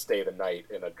not stay the night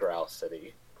in a drow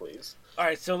city, please. All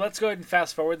right, so let's go ahead and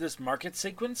fast forward this market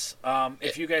sequence.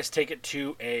 If you guys take it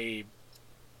to a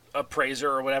appraiser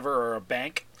or whatever, or a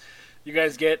bank, you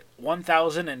guys get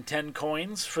 1,010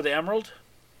 coins for the emerald.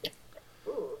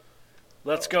 Ooh.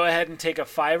 Let's go ahead and take a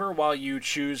 $5 while you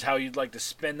choose how you'd like to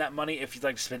spend that money. If you'd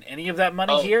like to spend any of that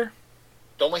money here.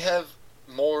 Don't we have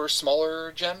more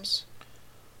smaller gems?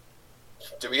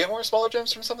 Did we get more smaller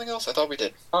gems from something else? I thought we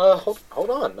did. Hold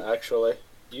on, actually.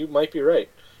 You might be right.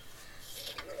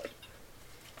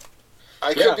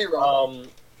 I could be wrong.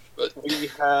 But we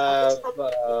have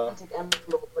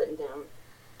Emerald written down.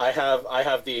 I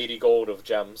have the 80 gold of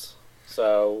gems,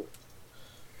 so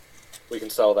we can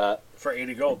sell that. For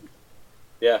 80 gold.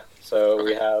 Yeah, so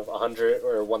we have 100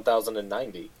 or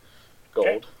 1,090 gold.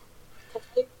 Okay. Can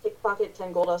I pickpocket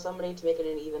 10 gold off somebody to make it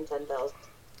an even 10,000?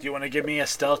 Do you want to give me a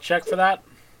stealth check for that?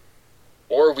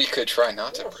 Or we could try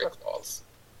not to break walls.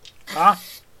 Huh?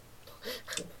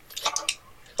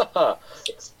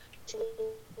 16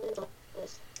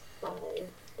 plus 5,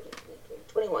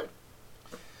 21.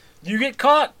 You get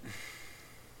caught.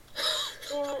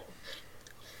 Yeah.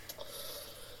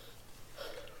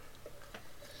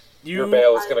 Your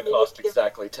bail is going to cost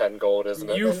exactly 10 gold, isn't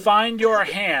it? You find your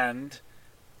hand.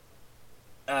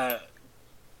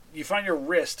 You find your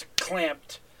wrist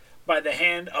clamped by the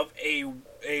hand of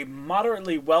a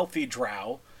moderately wealthy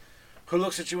drow who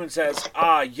looks at you and says,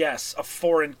 "Ah, yes, a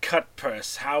foreign cut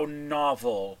purse. How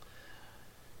novel.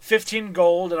 15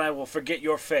 gold and I will forget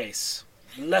your face.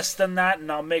 Less than that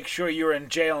and I'll make sure you're in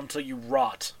jail until you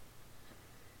rot."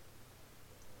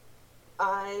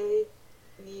 I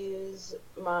use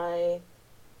my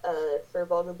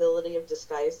furball ability of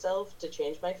disguise self to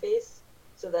change my face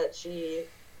so that she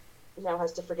now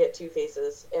has to forget 2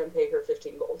 faces and pay her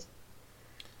 15 gold.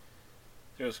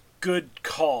 He goes, "Good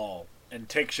call," and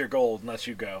takes your gold and lets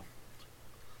you go.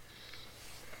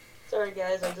 Sorry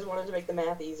guys, I just wanted to make the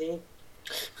math easy.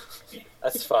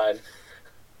 That's fine.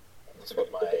 That's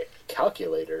what my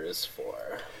calculator is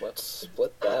for. Let's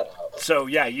split that up. So,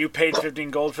 yeah, you paid 15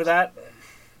 gold for that?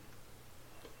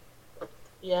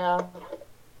 Yeah.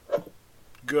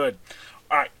 Good.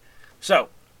 Alright. So,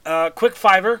 quick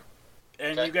fiver,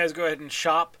 and Okay. you guys go ahead and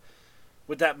shop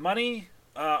with that money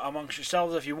amongst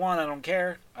yourselves if you want. I don't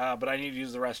care. But I need to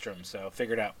use the restroom, so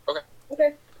figure it out.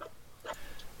 Okay.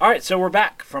 Alright, so we're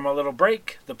back from a little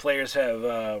break. The players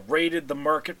have raided the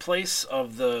marketplace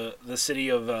of the city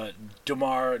of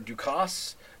Domar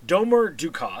Dukas.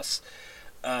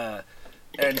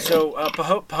 And so,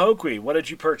 Pahokwi, what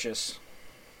did you purchase?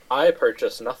 I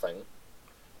purchased nothing.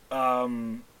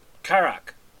 Karak.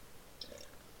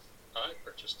 I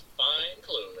purchased fine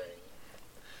clothing.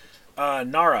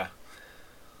 Nara.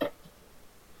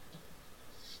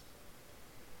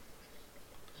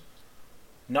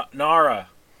 Nara.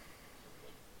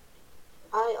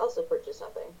 I also purchased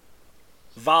something.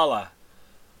 Vala.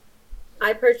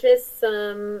 I purchased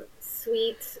some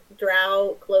sweet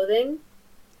drow clothing.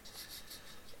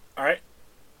 Alright.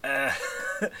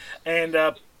 And,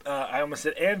 I almost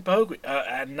said, and Pahokwi.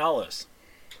 Nalos.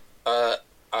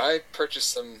 I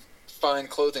purchased some fine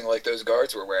clothing like those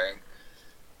guards were wearing.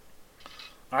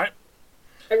 Alright.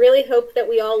 I really hope that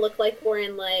we all look like we're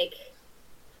in like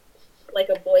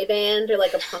a boy band or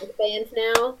like a punk band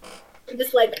now.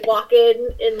 Just like walking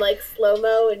in like slow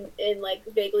mo and in like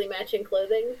vaguely matching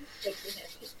clothing. Makes me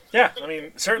happy. Yeah, I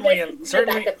mean, certainly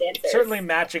Backup dancers.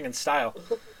 matching in style.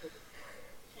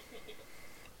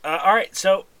 Alright,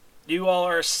 so you all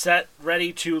are set,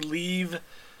 ready to leave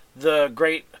the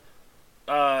great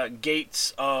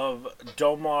gates of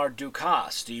Domar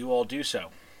Dukas. Do you all do so?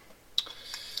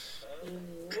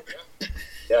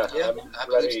 Yeah, Yeah,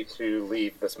 I'm ready to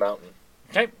leave this mountain.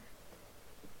 Okay.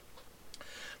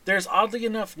 There's oddly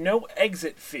enough no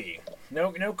exit fee.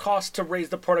 No cost to raise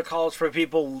the protocols for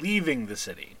people leaving the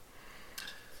city.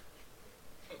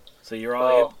 So you're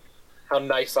all Oh, how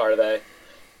nice are they?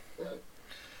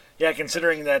 yeah,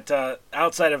 considering that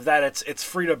outside of that it's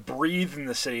free to breathe in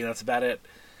the city and that's about it.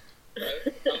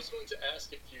 I was going to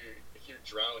ask if your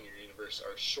drow in your universe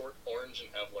are short, orange, and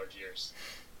have large ears.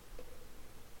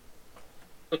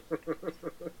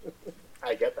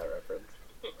 I get that reference.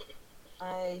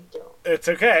 I don't. It's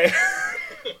okay.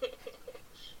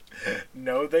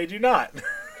 No, they do not.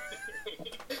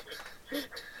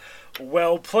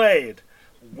 Well played.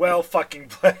 Well fucking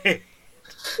played.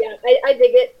 Yeah, I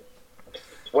dig it.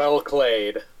 Well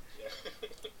played.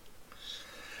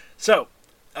 So,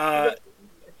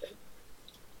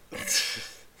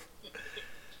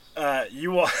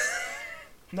 you all.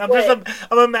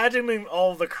 I'm imagining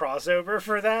all the crossover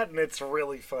for that, and it's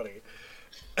really funny.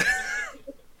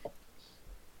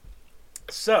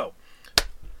 So,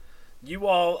 you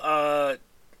all,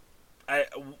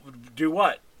 do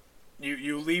what?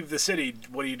 You leave the city.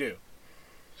 What do you do?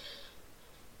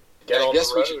 Get I on guess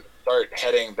the we road. should start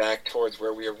heading back towards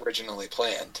where we originally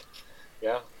planned.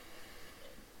 Yeah.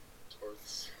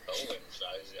 Towards Bowen.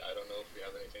 I don't know if we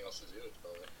have anything else to do with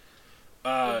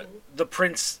Bowen. The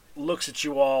prince looks at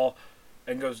you all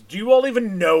and goes, "Do you all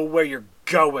even know where you're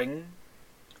going?"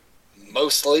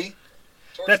 Mostly.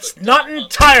 Towards That's the not down-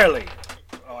 entirely.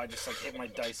 Oh, I just hit my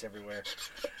dice everywhere.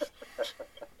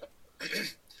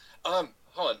 Hold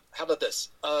on. How about this?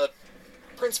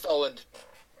 Prince Felwind,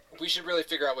 we should really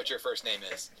figure out what your first name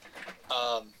is.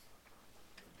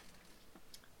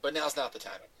 But now's not the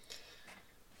time.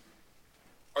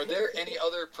 Are there any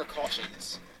other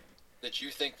precautions that you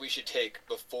think we should take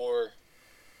before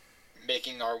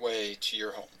making our way to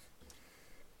your home?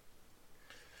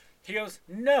 He goes,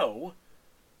 "No.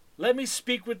 Let me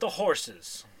speak with the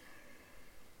horses."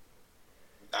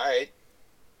 Alright.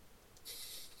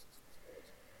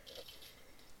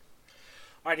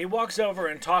 Alright, he walks over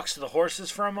and talks to the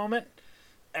horses for a moment,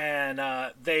 and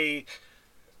they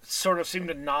sort of seem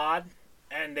to nod,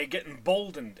 and they get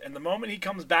emboldened. And the moment he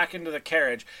comes back into the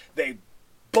carriage, they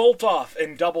bolt off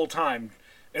in double time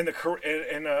in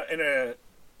a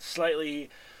slightly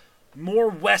more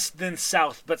west than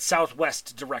south, but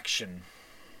southwest direction.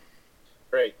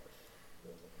 Great.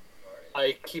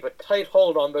 I keep a tight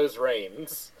hold on those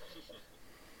reins.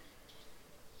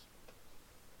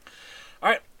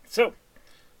 Alright, so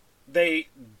they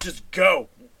just go.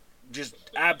 Just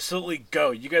absolutely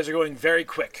go. You guys are going very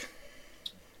quick.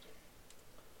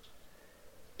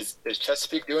 Is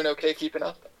Chesapeake doing okay keeping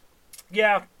up?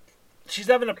 Yeah, she's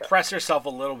having to press herself a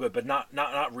little bit, but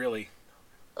not really.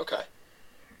 Okay.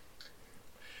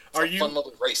 It's Are a you fun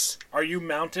little race? Are you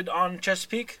mounted on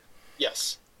Chesapeake?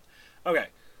 Yes. Okay,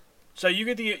 so you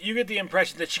get the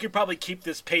impression that she could probably keep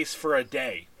this pace for a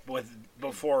day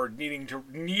before needing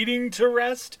to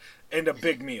rest and a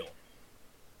big meal.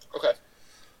 Okay.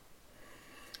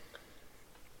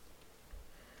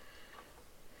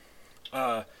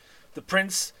 The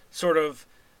prince sort of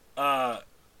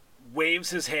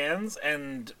waves his hands,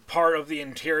 and part of the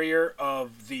interior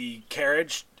of the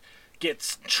carriage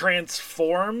gets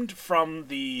transformed from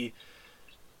the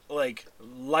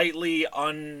lightly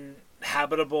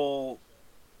uninhabitable,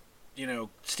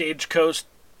 stagecoach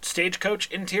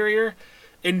interior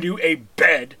into a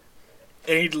bed,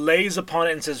 and he lays upon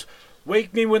it and says,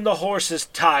 "Wake me when the horses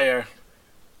tire,"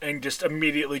 and just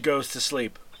immediately goes to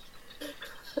sleep.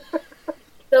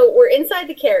 So we're inside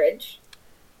the carriage.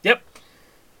 Yep.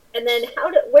 And then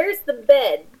where's the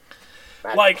bed?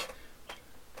 All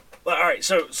right,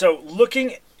 so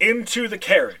looking into the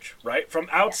carriage, right? From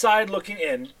outside looking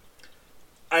in,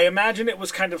 I imagine it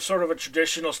was kind of sort of a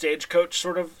traditional stagecoach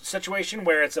sort of situation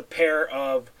where it's a pair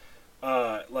of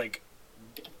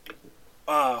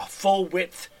full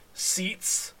width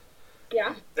seats.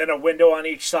 Yeah. And a window on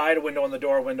each side, a window on the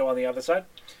door, a window on the other side.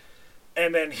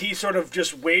 And then he sort of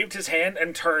just waved his hand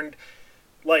and turned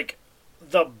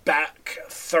the back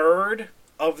third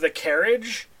of the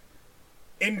carriage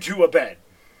into a bed.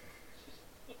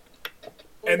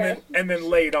 Okay. And then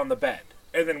laid on the bed.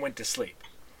 And then went to sleep.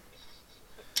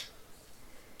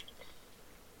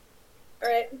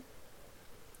 Alright.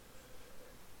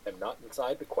 I'm not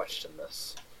inside to question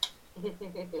this.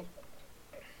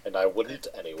 And I wouldn't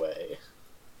anyway.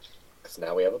 Because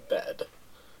now we have a bed.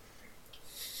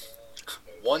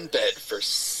 One bed for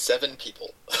 7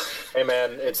 people. Hey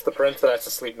man, it's the prince that has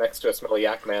to sleep next to a smelly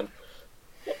yak man.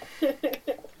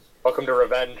 Welcome to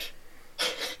revenge.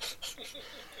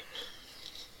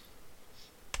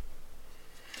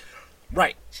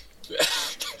 Right.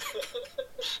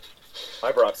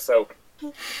 I brought soap.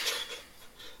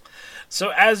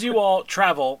 So as you all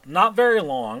travel, not very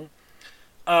long,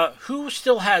 who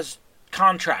still has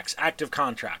active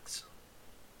contracts?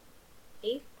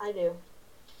 Me? I do.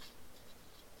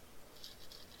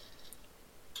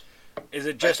 Is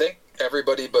it just... I think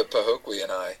everybody but Pahokwi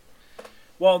and I.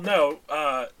 Well, no.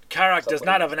 Karak does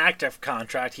not have an active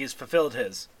contract. He's fulfilled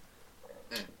his.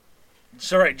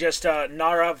 So, right, just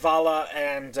Nara, Vala,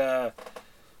 and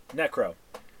Necrow.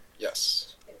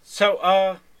 Yes.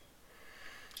 So,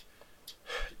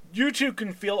 you two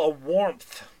can feel a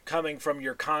warmth coming from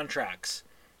your contracts.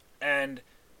 And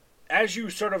as you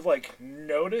sort of,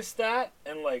 notice that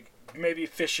and, maybe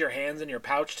fish your hands in your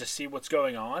pouch to see what's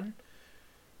going on,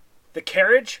 the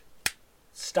carriage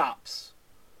stops.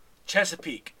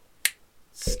 Chesapeake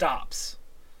stops.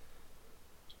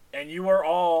 And you are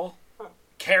all,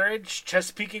 carriage,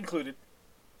 Chesapeake included,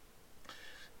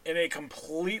 in a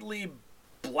completely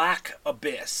black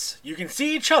abyss. You can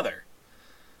see each other,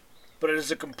 but it is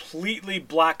a completely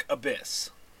black abyss.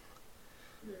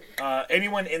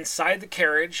 Anyone inside the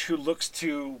carriage who looks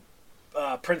to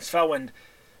Prince Felwind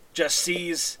just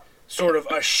sees sort of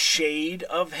a shade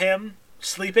of him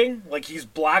sleeping, like he's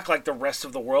black like the rest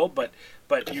of the world, but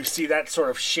you see that sort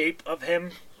of shape of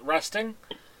him resting.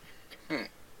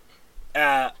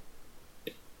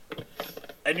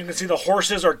 And you can see the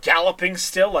horses are galloping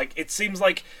still. Like, it seems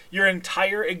like your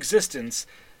entire existence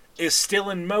is still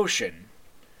in motion,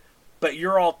 but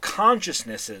your all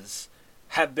consciousnesses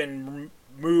have been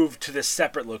moved to this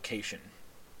separate location.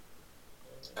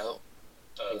 Oh.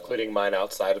 Including mine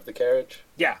outside of the carriage?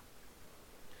 Yeah.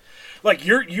 Like,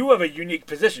 you have a unique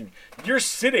position. You're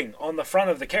sitting on the front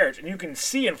of the carriage, and you can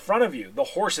see in front of you the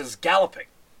horses galloping.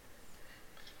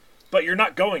 But you're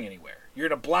not going anywhere. You're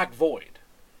in a black void.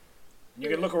 You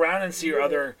can look around and see your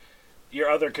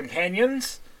other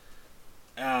companions,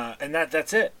 and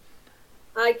that's it.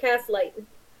 I cast light.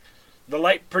 The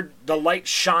light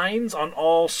shines on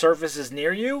all surfaces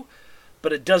near you,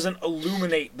 but it doesn't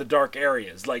illuminate the dark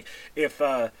areas. Like, if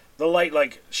the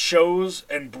light shows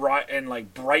and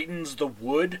brightens the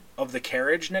wood of the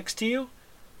carriage next to you,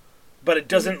 but it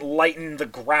doesn't lighten the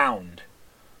ground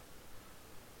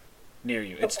near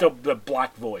you. It's still the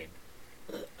black void.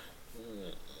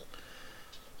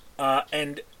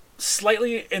 And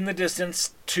slightly in the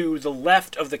distance to the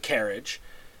left of the carriage,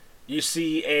 you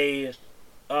see a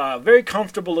very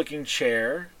comfortable-looking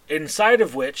chair, inside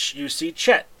of which you see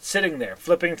Chet sitting there,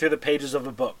 flipping through the pages of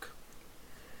a book.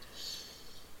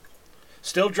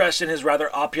 Still dressed in his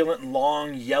rather opulent,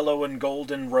 long, yellow and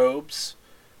golden robes,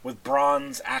 with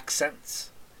bronze accents.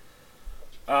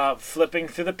 Flipping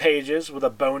through the pages with a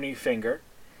bony finger.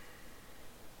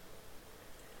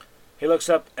 He looks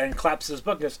up and claps his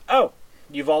book and goes, "Oh,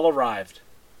 you've all arrived.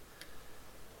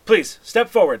 Please, step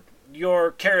forward.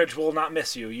 Your carriage will not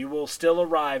miss you. You will still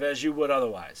arrive as you would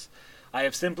otherwise. I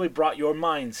have simply brought your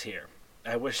minds here.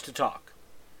 I wish to talk.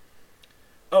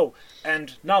 Oh,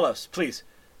 and Nalos, please,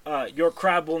 your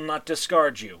crab will not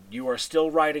discard you. You are still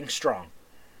riding strong."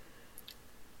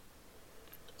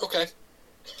 Okay.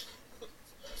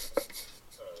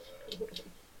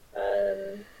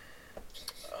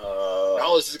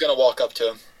 Alice is gonna walk up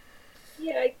to him.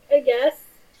 Yeah, I guess.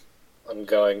 I'm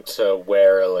going to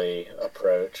warily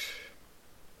approach.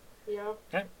 Yeah.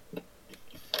 Okay.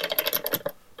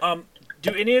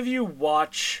 Do any of you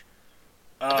watch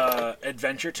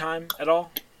Adventure Time at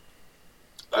all?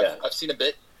 Yeah. I've seen a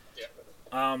bit.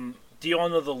 Do you all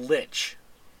know the Lich?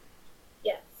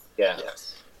 Yes. Yeah.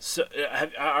 Yes. So,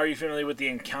 are you familiar with the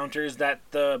encounters that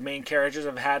the main characters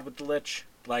have had with the Lich?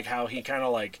 Like how he kind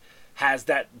of like has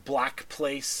that black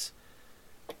place?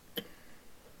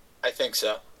 I think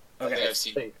so. Okay. I think I've I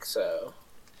seen. think so.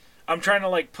 I'm trying to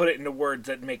like put it into words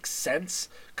that make sense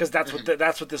because that's what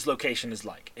that's what this location is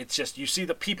like. It's just you see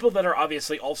the people that are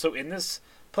obviously also in this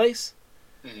place,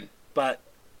 but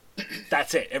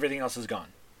that's it. Everything else is gone.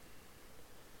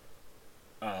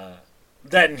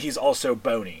 Then he's also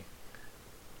bony,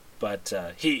 but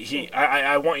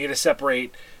I want you to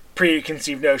separate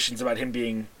preconceived notions about him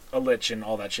being a lich and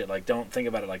all that shit. Like, don't think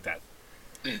about it like that.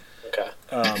 Okay.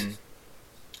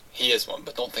 He is one,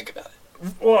 but don't think about it.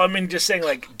 Well, I mean, just saying,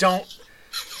 like, don't.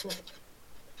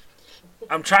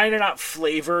 I'm trying to not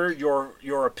flavor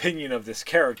your opinion of this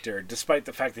character, despite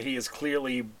the fact that he has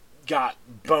clearly got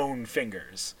bone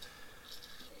fingers.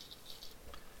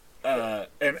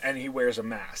 And he wears a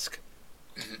mask.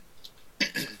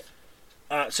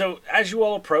 So, as you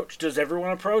all approach, does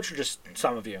everyone approach, or just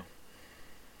some of you?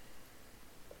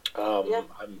 Yeah.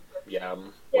 I'm Yeah,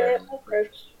 wearing-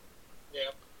 approach.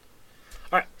 Yeah.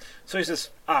 Alright, so he says,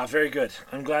 very good.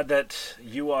 I'm glad that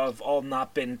you have all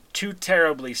not been too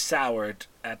terribly soured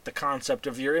at the concept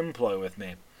of your employ with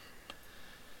me.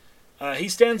 He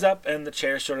stands up, and the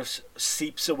chair sort of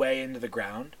seeps away into the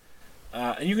ground.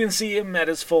 And you can see him at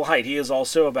his full height. He is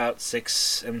also about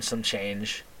 6 and some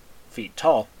change feet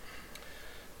tall.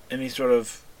 And he sort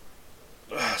of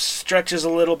stretches a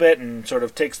little bit and sort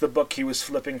of takes the book he was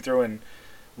flipping through and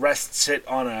rests it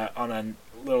on a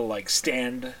little like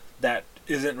stand that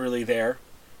isn't really there.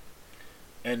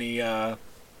 And he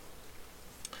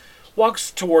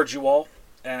walks towards you all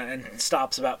and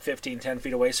stops about 10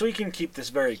 feet away so he can keep this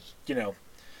very,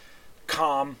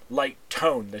 calm, light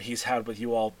tone that he's had with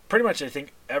you all pretty much, I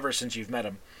think, ever since you've met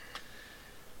him.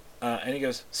 And he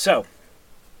goes, "So,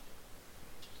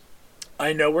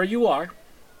 I know where you are.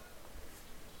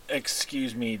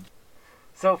 Excuse me."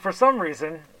 So, for some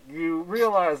reason, you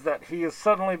realize that he has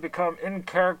suddenly become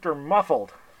in-character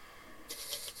muffled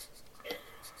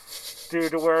due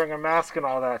to wearing a mask and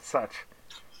all that such.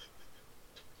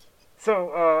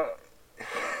 So,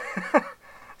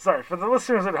 sorry, for the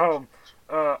listeners at home,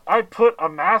 I put a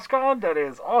mask on that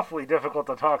is awfully difficult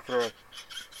to talk through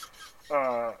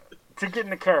to get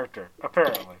into character,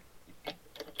 apparently.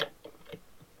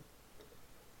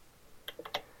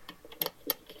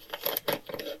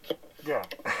 Yeah.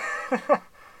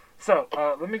 So,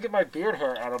 let me get my beard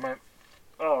hair out of my...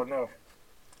 Oh, no.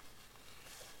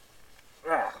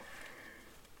 Ah.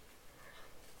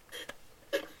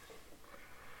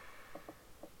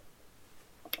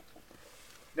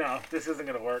 No, this isn't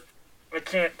going to work. I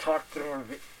can't talk through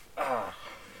my...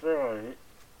 Sorry.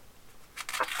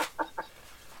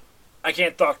 I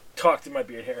can't talk through my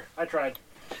beard hair. I tried.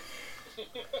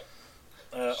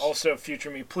 Also,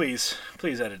 future me, please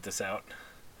edit this out.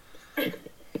 Can't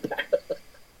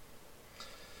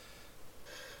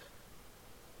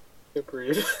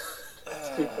breathe.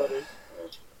 It's too funny.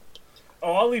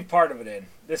 Oh, I'll leave part of it in.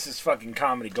 This is fucking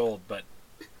comedy gold, but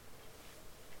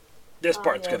this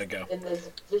part's yes, gonna go. in this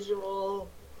visual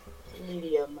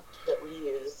medium that we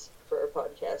use for our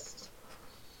podcast.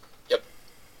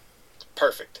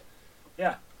 Perfect.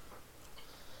 Yeah.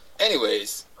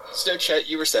 Anyways, so Chet,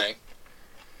 you were saying.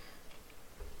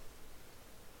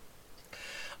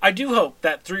 I do hope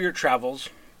that through your travels,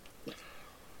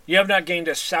 you have not gained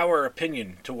a sour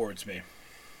opinion towards me.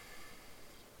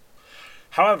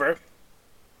 However,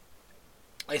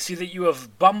 I see that you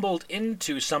have bumbled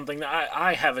into something that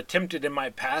I have attempted in my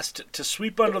past to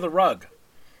sweep under the rug.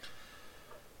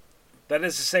 That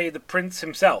is to say, the prince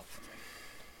himself.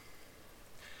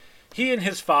 He and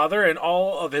his father and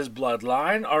all of his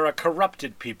bloodline are a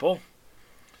corrupted people.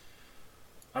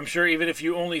 I'm sure even if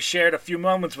you only shared a few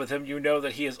moments with him, you know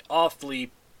that he is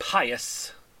awfully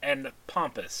pious and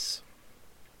pompous.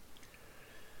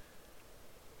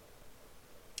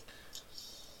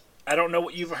 I don't know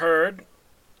what you've heard,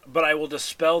 but I will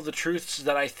dispel the truths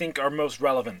that I think are most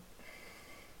relevant.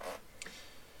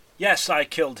 Yes, I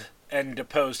killed and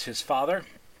deposed his father.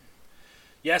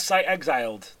 Yes, I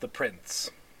exiled the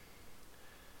prince.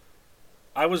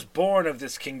 I was born of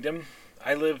this kingdom.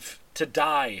 I live to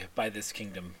die by this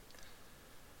kingdom.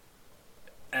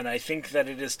 And I think that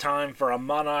it is time for a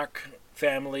monarch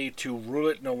family to rule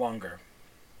it no longer.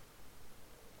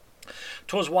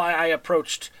 'Twas why I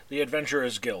approached the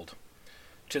Adventurers Guild.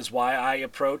 'Tis why I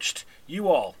approached you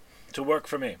all to work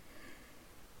for me.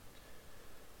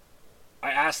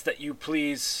 I ask that you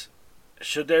please,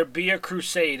 should there be a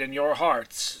crusade in your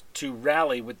hearts, to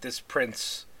rally with this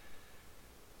prince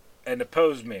and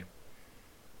oppose me.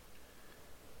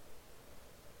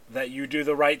 That you do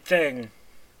the right thing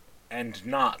and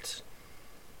not.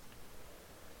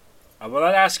 I will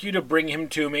not ask you to bring him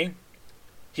to me.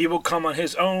 He will come on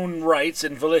his own rights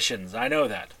and volitions, I know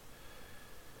that.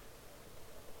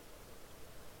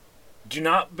 Do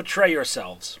not betray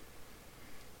yourselves,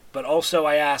 but also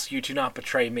I ask you to not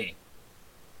betray me.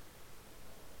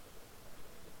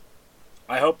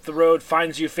 I hope the road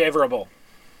finds you favorable.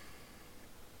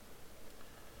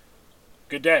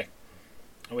 Good day.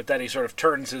 And with that, he sort of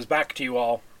turns his back to you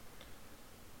all.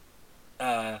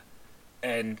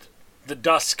 And the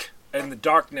dusk and the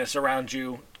darkness around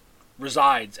you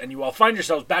resides, and you all find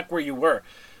yourselves back where you were.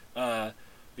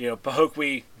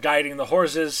 Pahokwi guiding the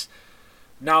horses,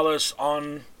 Nalos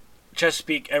on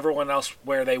Chesapeake, everyone else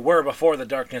where they were before the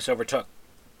darkness overtook.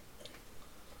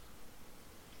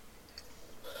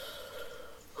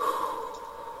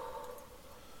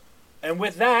 And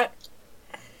with that,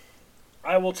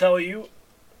 I will tell you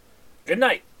good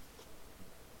night.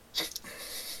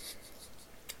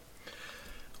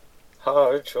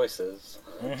 Hard choices.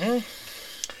 Mm-hmm.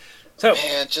 So,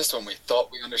 Man, just when we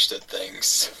thought we understood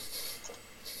things.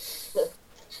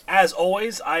 As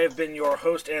always, I have been your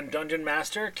host and dungeon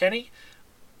master, Kenny.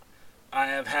 I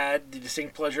have had the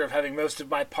distinct pleasure of having most of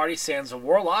my party sans a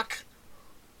warlock.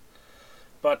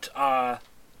 But our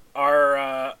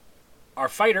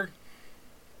fighter.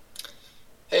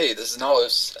 Hey, this is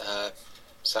Nalos.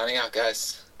 Signing out,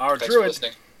 guys. Our Thanks druid. for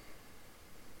listening.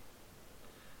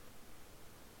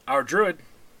 Our druid.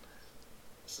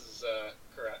 This is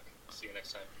correct. See you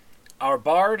next time. Our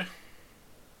bard.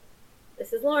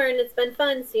 This is Lauren. It's been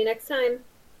fun. See you next time.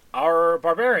 Our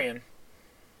barbarian.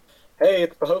 Hey,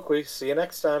 it's Pahokwi. See you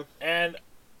next time. And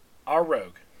our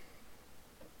rogue.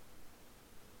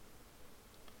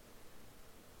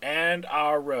 And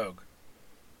our rogue.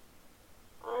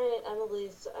 Alright, I'm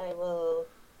Elise. I will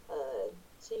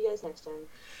see you guys next time.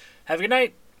 Have a good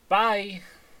night. Bye.